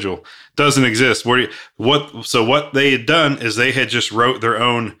individual. Doesn't exist. So what they had done is they had just wrote their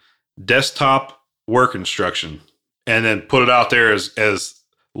own desktop work instruction and then put it out there as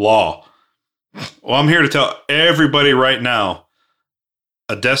law. Well, I'm here to tell everybody right now,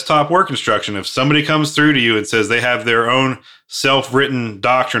 a desktop work instruction, if somebody comes through to you and says they have their own self-written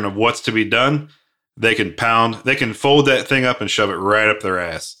doctrine of what's to be done, they can fold that thing up and shove it right up their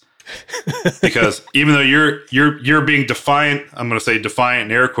ass. Because even though you're being defiant, I'm going to say defiant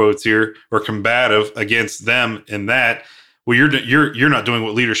in air quotes here, or combative against them in that, well, you're not doing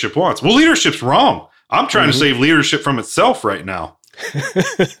what leadership wants. Well, leadership's wrong. I'm trying to save leadership from itself right now.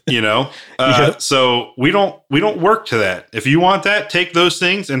 So we don't work to that. If you want that, take those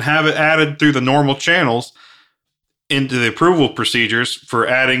things and have it added through the normal channels into the approval procedures for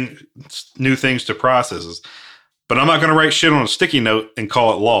adding new things to processes. But I'm not going to write shit on a sticky note and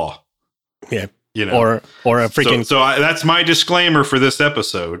call it law. Yeah. Or a freaking. So that's my disclaimer for this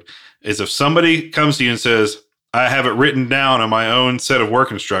episode is if somebody comes to you and says, I have it written down on my own set of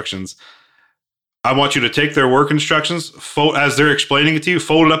work instructions, I want you to take their work instructions, as they're explaining it to you,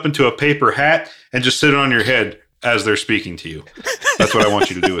 fold it up into a paper hat and just sit it on your head as they're speaking to you. That's what I want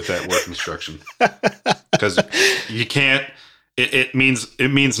you to do with that work instruction. Because you can't, it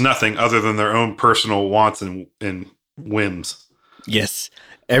means nothing other than their own personal wants and whims. Yes.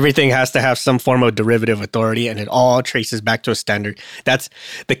 Everything has to have some form of derivative authority, and it all traces back to a standard. That's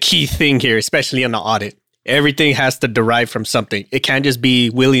the key thing here, especially in the audit. Everything has to derive from something. It can't just be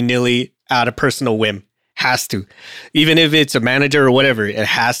willy-nilly out of personal whim. Has to. Even if it's a manager or whatever, it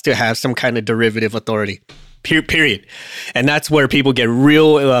has to have some kind of derivative authority. Period. And that's where people get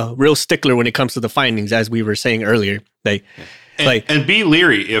real stickler when it comes to the findings, as we were saying earlier. And be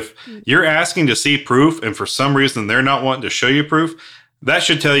leery. If you're asking to see proof and for some reason they're not wanting to show you proof, that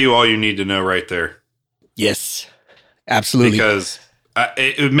should tell you all you need to know right there. Yes, absolutely. Because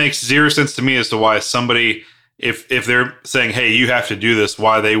it makes zero sense to me as to why somebody, if they're saying, hey, you have to do this,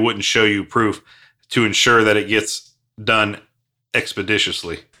 why they wouldn't show you proof to ensure that it gets done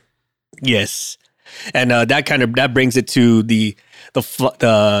expeditiously. Yes. And that brings it to the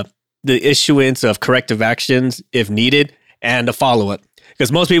issuance of corrective actions if needed and the follow-up.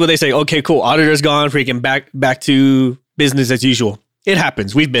 Because most people, they say, okay, cool, auditor's gone, freaking back to business as usual. It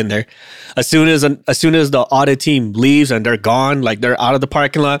happens. We've been there. As soon as the audit team leaves and they're gone, like they're out of the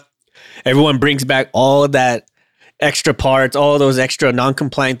parking lot, everyone brings back all that extra parts, all those extra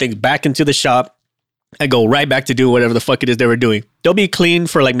non-compliant things back into the shop and go right back to do whatever the fuck it is they were doing. They'll be clean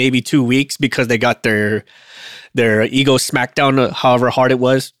for like maybe 2 weeks because they got their ego smacked down however hard it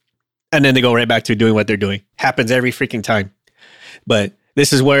was. And then they go right back to doing what they're doing. Happens every freaking time. But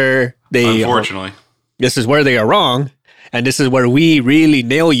this is where unfortunately, this is where they are wrong. And this is where we really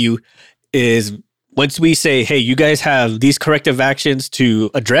nail you is once we say, hey, you guys have these corrective actions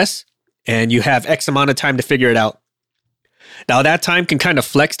to address and you have X amount of time to figure it out. Now, that time can kind of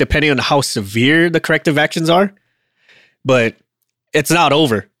flex depending on how severe the corrective actions are, but it's not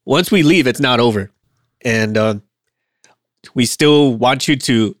over. Once we leave, it's not over. And we still want you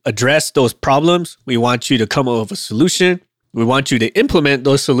to address those problems. We want you to come up with a solution. We want you to implement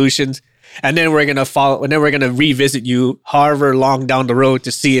those solutions. And then we're going to follow, and then we're going to revisit you however long down the road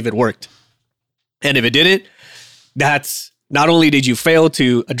to see if it worked. And if it didn't, that's not only did you fail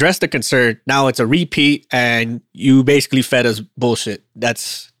to address the concern, now it's a repeat and you basically fed us bullshit.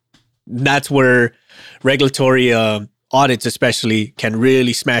 That's where regulatory audits especially can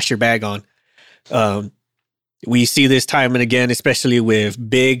really smash your bag on. We see this time and again, especially with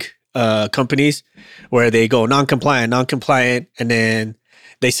big companies where they go non-compliant, and then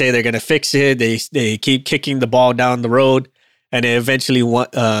they say they're going to fix it. They keep kicking the ball down the road, and then eventually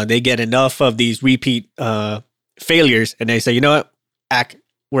they get enough of these repeat failures, and they say, you know what,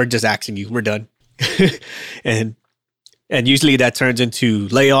 we're just axing you. We're done. and usually that turns into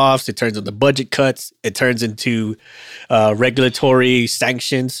layoffs. It turns into budget cuts. It turns into regulatory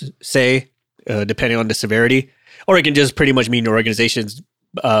sanctions, say, depending on the severity. Or it can just pretty much mean your organization's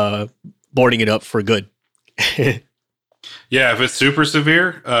boarding it up for good. Yeah, if it's super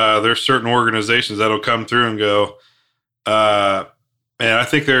severe, there's certain organizations that'll come through and go, and I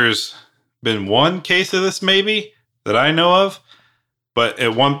think there's been one case of this maybe that I know of, but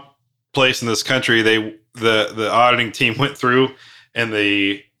at one place in this country, the auditing team went through and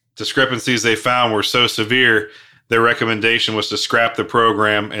the discrepancies they found were so severe, their recommendation was to scrap the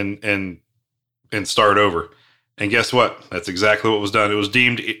program and start over. And guess what? That's exactly what was done. It was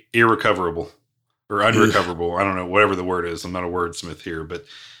deemed irrecoverable. Or unrecoverable. I don't know, whatever the word is. I'm not a wordsmith here, but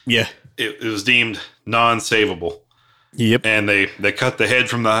yeah, it was deemed non-savable. Yep. And they cut the head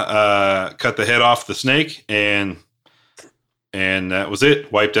cut the head off the snake, and that was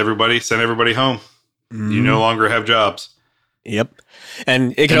it. Wiped everybody, sent everybody home. You no longer have jobs. Yep.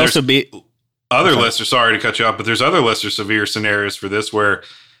 And it can also be other lesser. Sorry to cut you off, but there's other lesser severe scenarios for this where it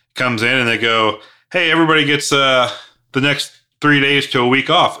comes in and they go, "Hey, everybody gets the next 3 days to a week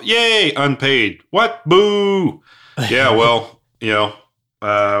off. Yay, unpaid. What? Boo." Yeah, well,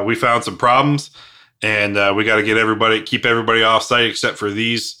 we found some problems, and we got to keep everybody off site except for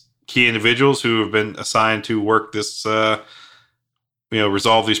these key individuals who have been assigned to work this,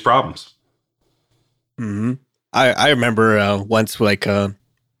 resolve these problems. Mm-hmm. I remember once, like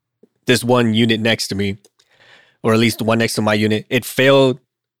this one unit next to me, or at least the one next to my unit, it failed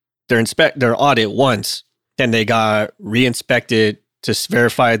their audit once. Then they got re-inspected to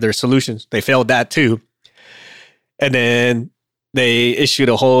verify their solutions. They failed that too. And then they issued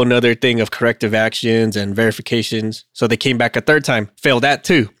a whole nother thing of corrective actions and verifications. So they came back a third time, failed that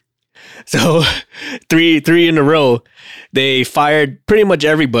too. So three in a row, they fired pretty much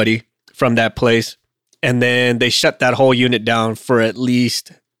everybody from that place. And then they shut that whole unit down for at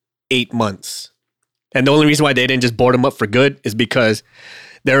least 8 months. And the only reason why they didn't just board them up for good is because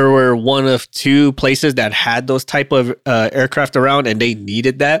there were one of two places that had those type of aircraft around, and they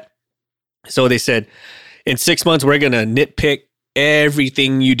needed that. So they said, in 6 months, we're going to nitpick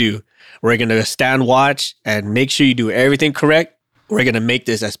everything you do. We're going to stand watch and make sure you do everything correct. We're going to make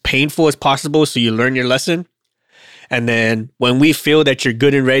this as painful as possible so you learn your lesson. And then when we feel that you're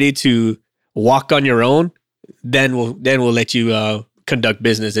good and ready to walk on your own, then we'll let you conduct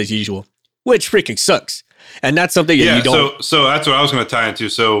business as usual, which freaking sucks. And that's something that you don't. So that's what I was going to tie into.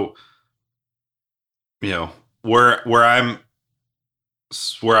 So, where I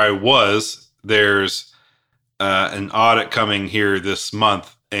was, there's an audit coming here this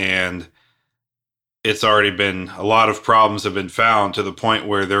month, and it's already been, a lot of problems have been found to the point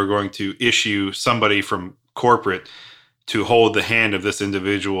where they're going to issue somebody from corporate to hold the hand of this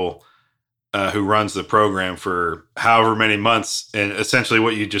individual who runs the program for however many months. And essentially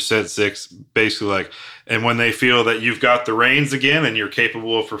what you just said, Six, basically like, and when they feel that you've got the reins again and you're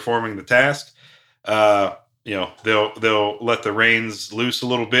capable of performing the task, they'll let the reins loose a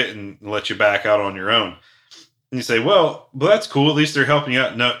little bit and let you back out on your own. And you say, well, that's cool. At least they're helping you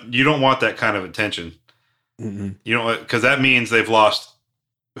out. No, you don't want that kind of attention. Mm-hmm. You don't, because that means they've lost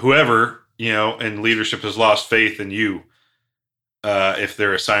whoever, and leadership has lost faith in you. If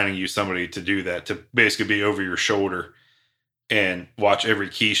they're assigning you somebody to do that, to basically be over your shoulder and watch every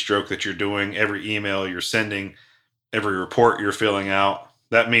keystroke that you're doing, every email you're sending, every report you're filling out,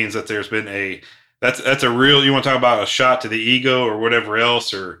 that means that there's been that's a real, you want to talk about a shot to the ego or whatever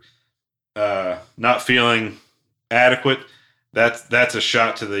else, or not feeling adequate. That's a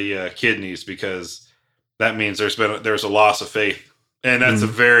shot to the kidneys, because that means there's a loss of faith, and that's a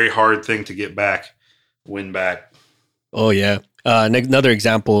very hard thing to win back. Oh yeah. Another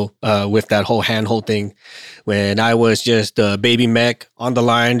example with that whole handhold thing, when I was just a baby mech on the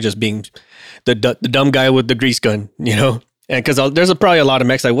line, just being the dumb guy with the grease gun, and because there's probably a lot of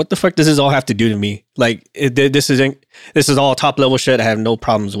mechs like, what the fuck does this all have to do to me? Like, this is all top level shit I have no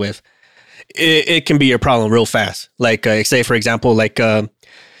problems with. It can be your problem real fast. Like, say for example, like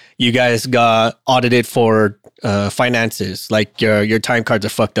you guys got audited for finances, like your time cards are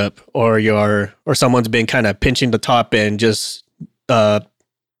fucked up, or someone's been kind of pinching the top and just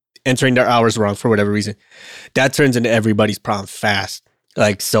entering their hours wrong for whatever reason. That turns into everybody's problem fast.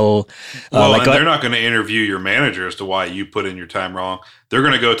 Like, so and they're not going to interview your manager as to why you put in your time wrong. They're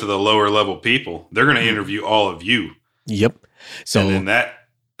going to go to the lower level people. They're going to interview all of you. Yep. So and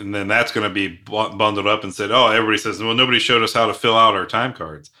then that's going to be bundled up and said, oh, everybody says, well, nobody showed us how to fill out our time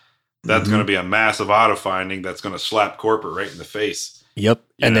cards. That's going to be a massive audit finding that's going to slap corporate right in the face. Yep.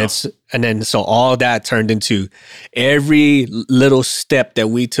 And then so all that turned into every little step that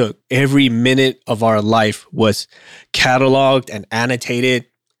we took, every minute of our life was cataloged and annotated.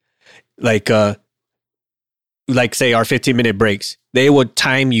 Like say our 15-minute breaks, they would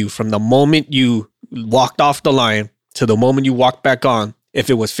time you from the moment you walked off the line to the moment you walked back on, if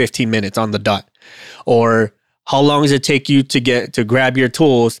it was 15 minutes on the dot. Or how long does it take you to grab your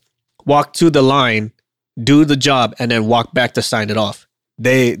tools, walk to the line, do the job, and then walk back to sign it off.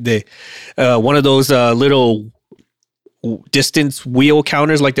 They one of those little distance wheel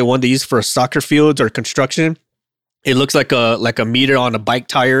counters, like the one they use for soccer fields or construction. It looks like a meter on a bike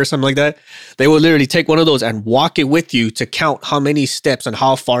tire or something like that. They will literally take one of those and walk it with you to count how many steps and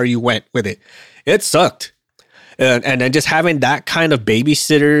how far you went with it. It sucked. And then just having that kind of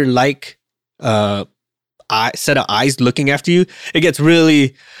babysitter like set of eyes looking after you, it gets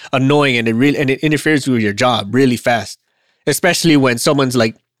really annoying, and it interferes with your job really fast, especially when someone's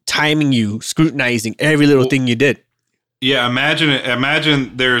like timing you, scrutinizing every little thing you did. Yeah,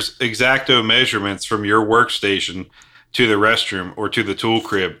 imagine there's exacto measurements from your workstation to the restroom or to the tool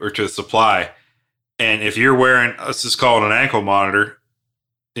crib or to the supply, and if you're wearing, let's just call it an ankle monitor,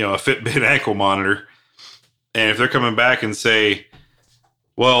 a Fitbit ankle monitor, and if they're coming back and say,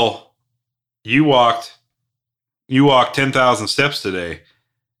 well, you walked 10,000 steps today,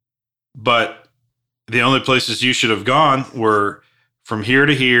 but the only places you should have gone were from here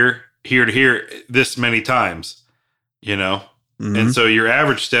to here, here to here, this many times, And so your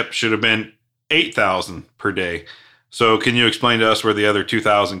average step should have been 8,000 per day. So can you explain to us where the other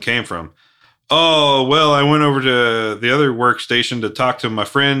 2,000 came from? Oh, well, I went over to the other workstation to talk to my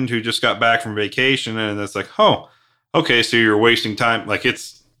friend who just got back from vacation. And it's like, oh, okay, so you're wasting time. Like,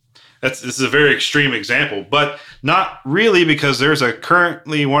 this is a very extreme example, but not really, because there's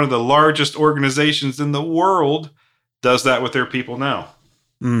currently one of the largest organizations in the world does that with their people now.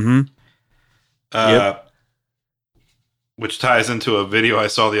 Mm-hmm. Which ties into a video I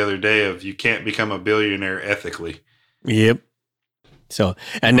saw the other day of you can't become a billionaire ethically. Yep. So,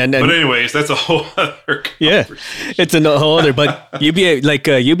 but anyways, that's a whole other conversation. Yeah, it's a whole other, but you'd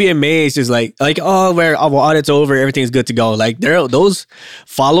be amazed. Is like, oh, our audit's over, everything's good to go. Like, those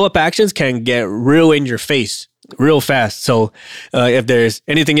follow-up actions can get real in your face real fast. So if there's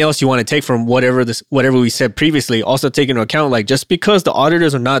anything else you want to take from whatever we said previously, also take into account, like, just because the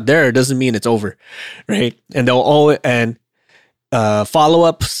auditors are not there doesn't mean it's over, right? And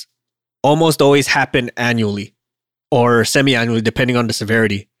follow-ups almost always happen annually. or semi-annually, depending on the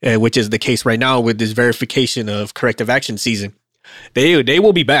severity, which is the case right now with this verification of corrective action season. They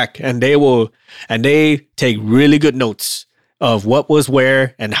will be back, and they take really good notes of what was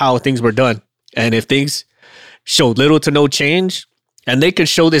where and how things were done. And if things show little to no change, and they can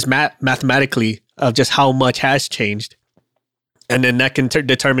show this mathematically of just how much has changed, and then that can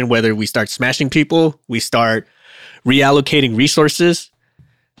determine whether we start smashing people, we start reallocating resources,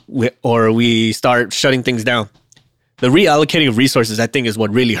 or we start shutting things down. The reallocating of resources, I think, is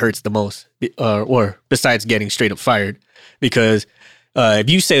what really hurts the most, or besides getting straight up fired. Because if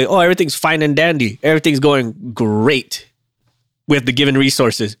you say, oh, everything's fine and dandy, everything's going great with the given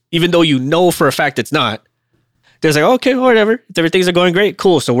resources, even though you know for a fact it's not, there's like, okay, whatever. If everything's going great,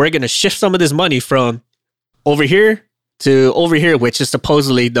 cool. So we're going to shift some of this money from over here to over here, which is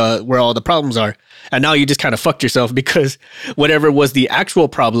supposedly where all the problems are. And now you just kind of fucked yourself, because whatever was the actual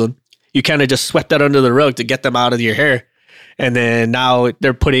problem, you kind of just swept that under the rug to get them out of your hair. And then now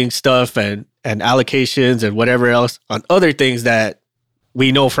they're putting stuff and allocations and whatever else on other things that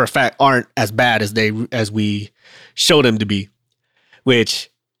we know for a fact aren't as bad as we show them to be,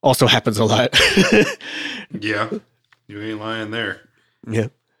 which also happens a lot. Yeah, you ain't lying there. Yeah.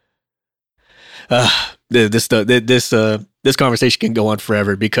 This conversation can go on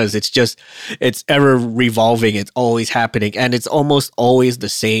forever, because it's ever revolving. It's always happening, and it's almost always the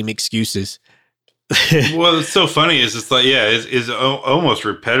same excuses. Well, it's so funny is it's like, yeah, it's almost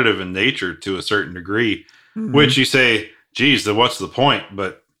repetitive in nature to a certain degree, which you say, geez, then what's the point?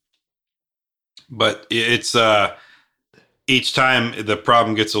 But it's each time the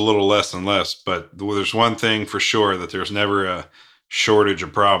problem gets a little less and less. But there's one thing for sure, that there's never a shortage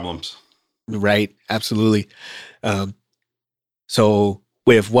of problems. Right. Absolutely. So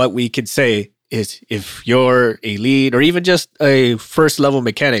with what we could say is, if you're a lead or even just a first level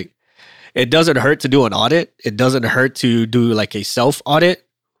mechanic, it doesn't hurt to do an audit. It doesn't hurt to do like a self audit.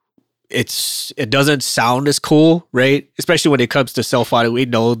 It doesn't sound as cool, right? Especially when it comes to self audit. We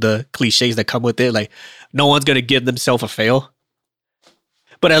know the cliches that come with it. Like, no one's going to give themselves a fail,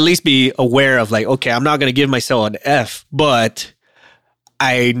 but at least be aware of like, okay, I'm not going to give myself an F, but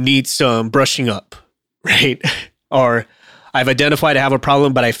I need some brushing up, right? Or I've identified I have a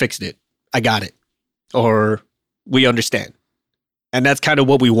problem, but I fixed it. I got it. Or we understand. And that's kind of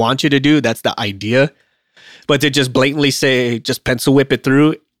what we want you to do. That's the idea. But to just blatantly say, just pencil whip it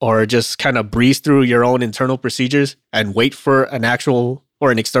through, or just kind of breeze through your own internal procedures and wait for an actual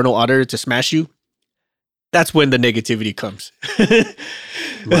or an external auditor to smash you, that's when the negativity comes.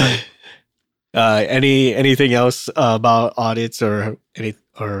 Right. Anything else about audits or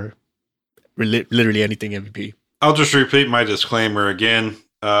literally anything MVP? I'll just repeat my disclaimer again.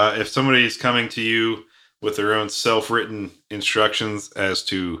 If somebody's coming to you with their own self-written instructions as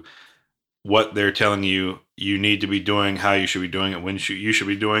to what they're telling you need to be doing, how you should be doing it, when you should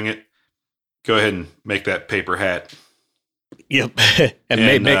be doing it, go ahead and make that paper hat. Yep.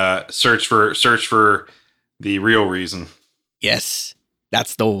 and search for the real reason. Yes.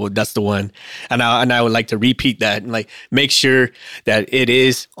 That's the one. And I would like to repeat that, and like make sure that it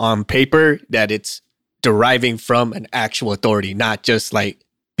is on paper, that it's deriving from an actual authority, not just like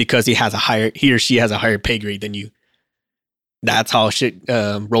because he or she has a higher pay grade than you. That's how shit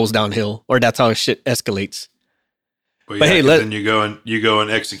rolls downhill, or that's how shit escalates. But hey, then you go and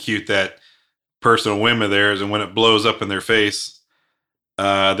execute that personal whim of theirs, and when it blows up in their face,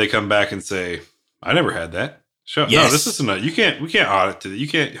 they come back and say, "I never had that." Sure. Yes. No, this isn't. We can't audit to that. You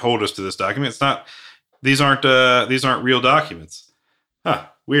can't hold us to this document. It's not. These aren't real documents. Huh.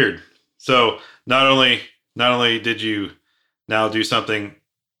 Weird. So not only did you now do something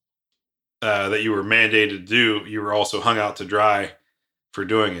that you were mandated to do, you were also hung out to dry for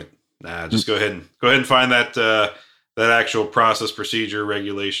doing it. Nah, just go ahead and find that actual process, procedure,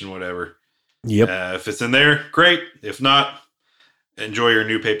 regulation, whatever. Yep. If it's in there, great. If not, enjoy your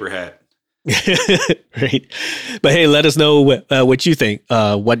new paper hat. Right. But hey, let us know what you think.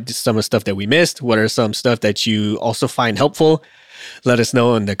 What some of the stuff that we missed? What are some stuff that you also find helpful? Let us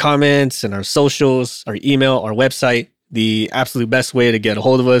know in the comments and our socials, our email, our website. The absolute best way to get a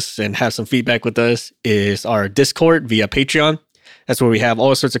hold of us and have some feedback with us is our Discord via Patreon. That's where we have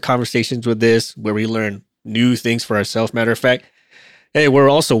all sorts of conversations with this, where we learn new things for ourselves. Matter of fact, hey, we're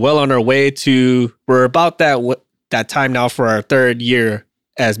also well on our way to, we're about that time now for our third year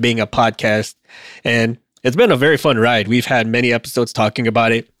as being a podcast. And it's been a very fun ride. We've had many episodes talking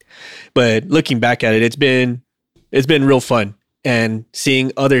about it, but looking back at it, it's been real fun. And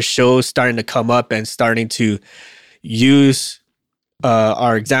seeing other shows starting to come up and starting to use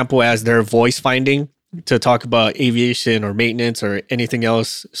our example as their voice finding to talk about aviation or maintenance or anything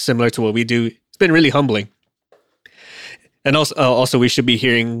else similar to what we do, it's been really humbling. And also, we should be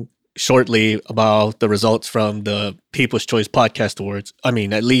hearing shortly about the results from the People's Choice Podcast Awards. I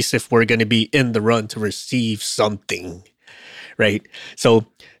mean, at least if we're going to be in the run to receive something, right? So,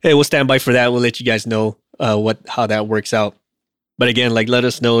 hey, we'll stand by for that. We'll let you guys know how that works out. But again, like, let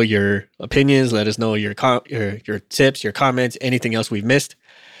us know your opinions. Let us know your tips, your comments, anything else we've missed.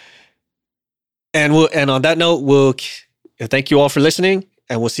 And on that note, we'll thank you all for listening,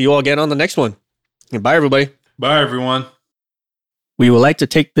 and we'll see you all again on the next one. And bye, everybody. Bye, everyone. We would like to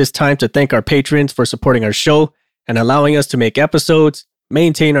take this time to thank our patrons for supporting our show and allowing us to make episodes,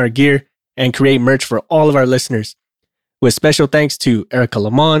 maintain our gear, and create merch for all of our listeners. With special thanks to Erica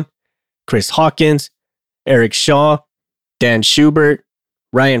Lamont, Chris Hawkins, Eric Shaw, Dan Schubert,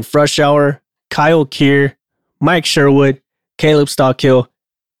 Ryan Frushauer, Kyle Keir, Mike Sherwood, Caleb Stockhill,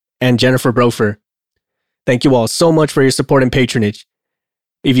 and Jennifer Brofer. Thank you all so much for your support and patronage.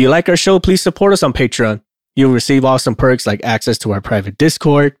 If you like our show, please support us on Patreon. You'll receive awesome perks like access to our private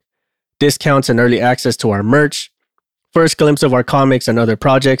Discord, discounts and early access to our merch, first glimpse of our comics and other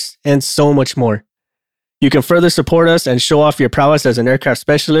projects, and so much more. You can further support us and show off your prowess as an aircraft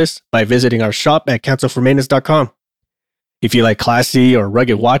specialist by visiting our shop at cancelformaintenance.com. If you like classy or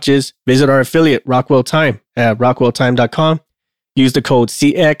rugged watches, visit our affiliate Rockwell Time at rockwelltime.com. Use the code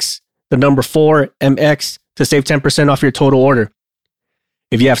CX4MX to save 10% off your total order.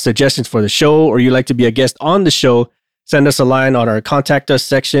 If you have suggestions for the show or you'd like to be a guest on the show, send us a line on our contact us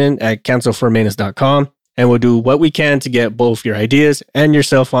section at cancelformaintenance.com, and we'll do what we can to get both your ideas and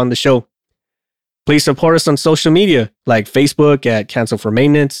yourself on the show. Please support us on social media like Facebook at Cancel for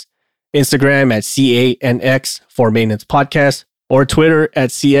Maintenance, Instagram at CANX for Maintenance Podcast, or Twitter at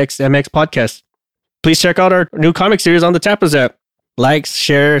CXMX Podcast. Please check out our new comic series on the Tapas app. Like,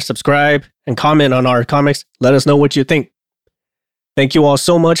 share, subscribe, and comment on our comics. Let us know what you think. Thank you all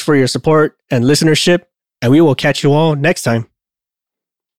so much for your support and listenership, and we will catch you all next time.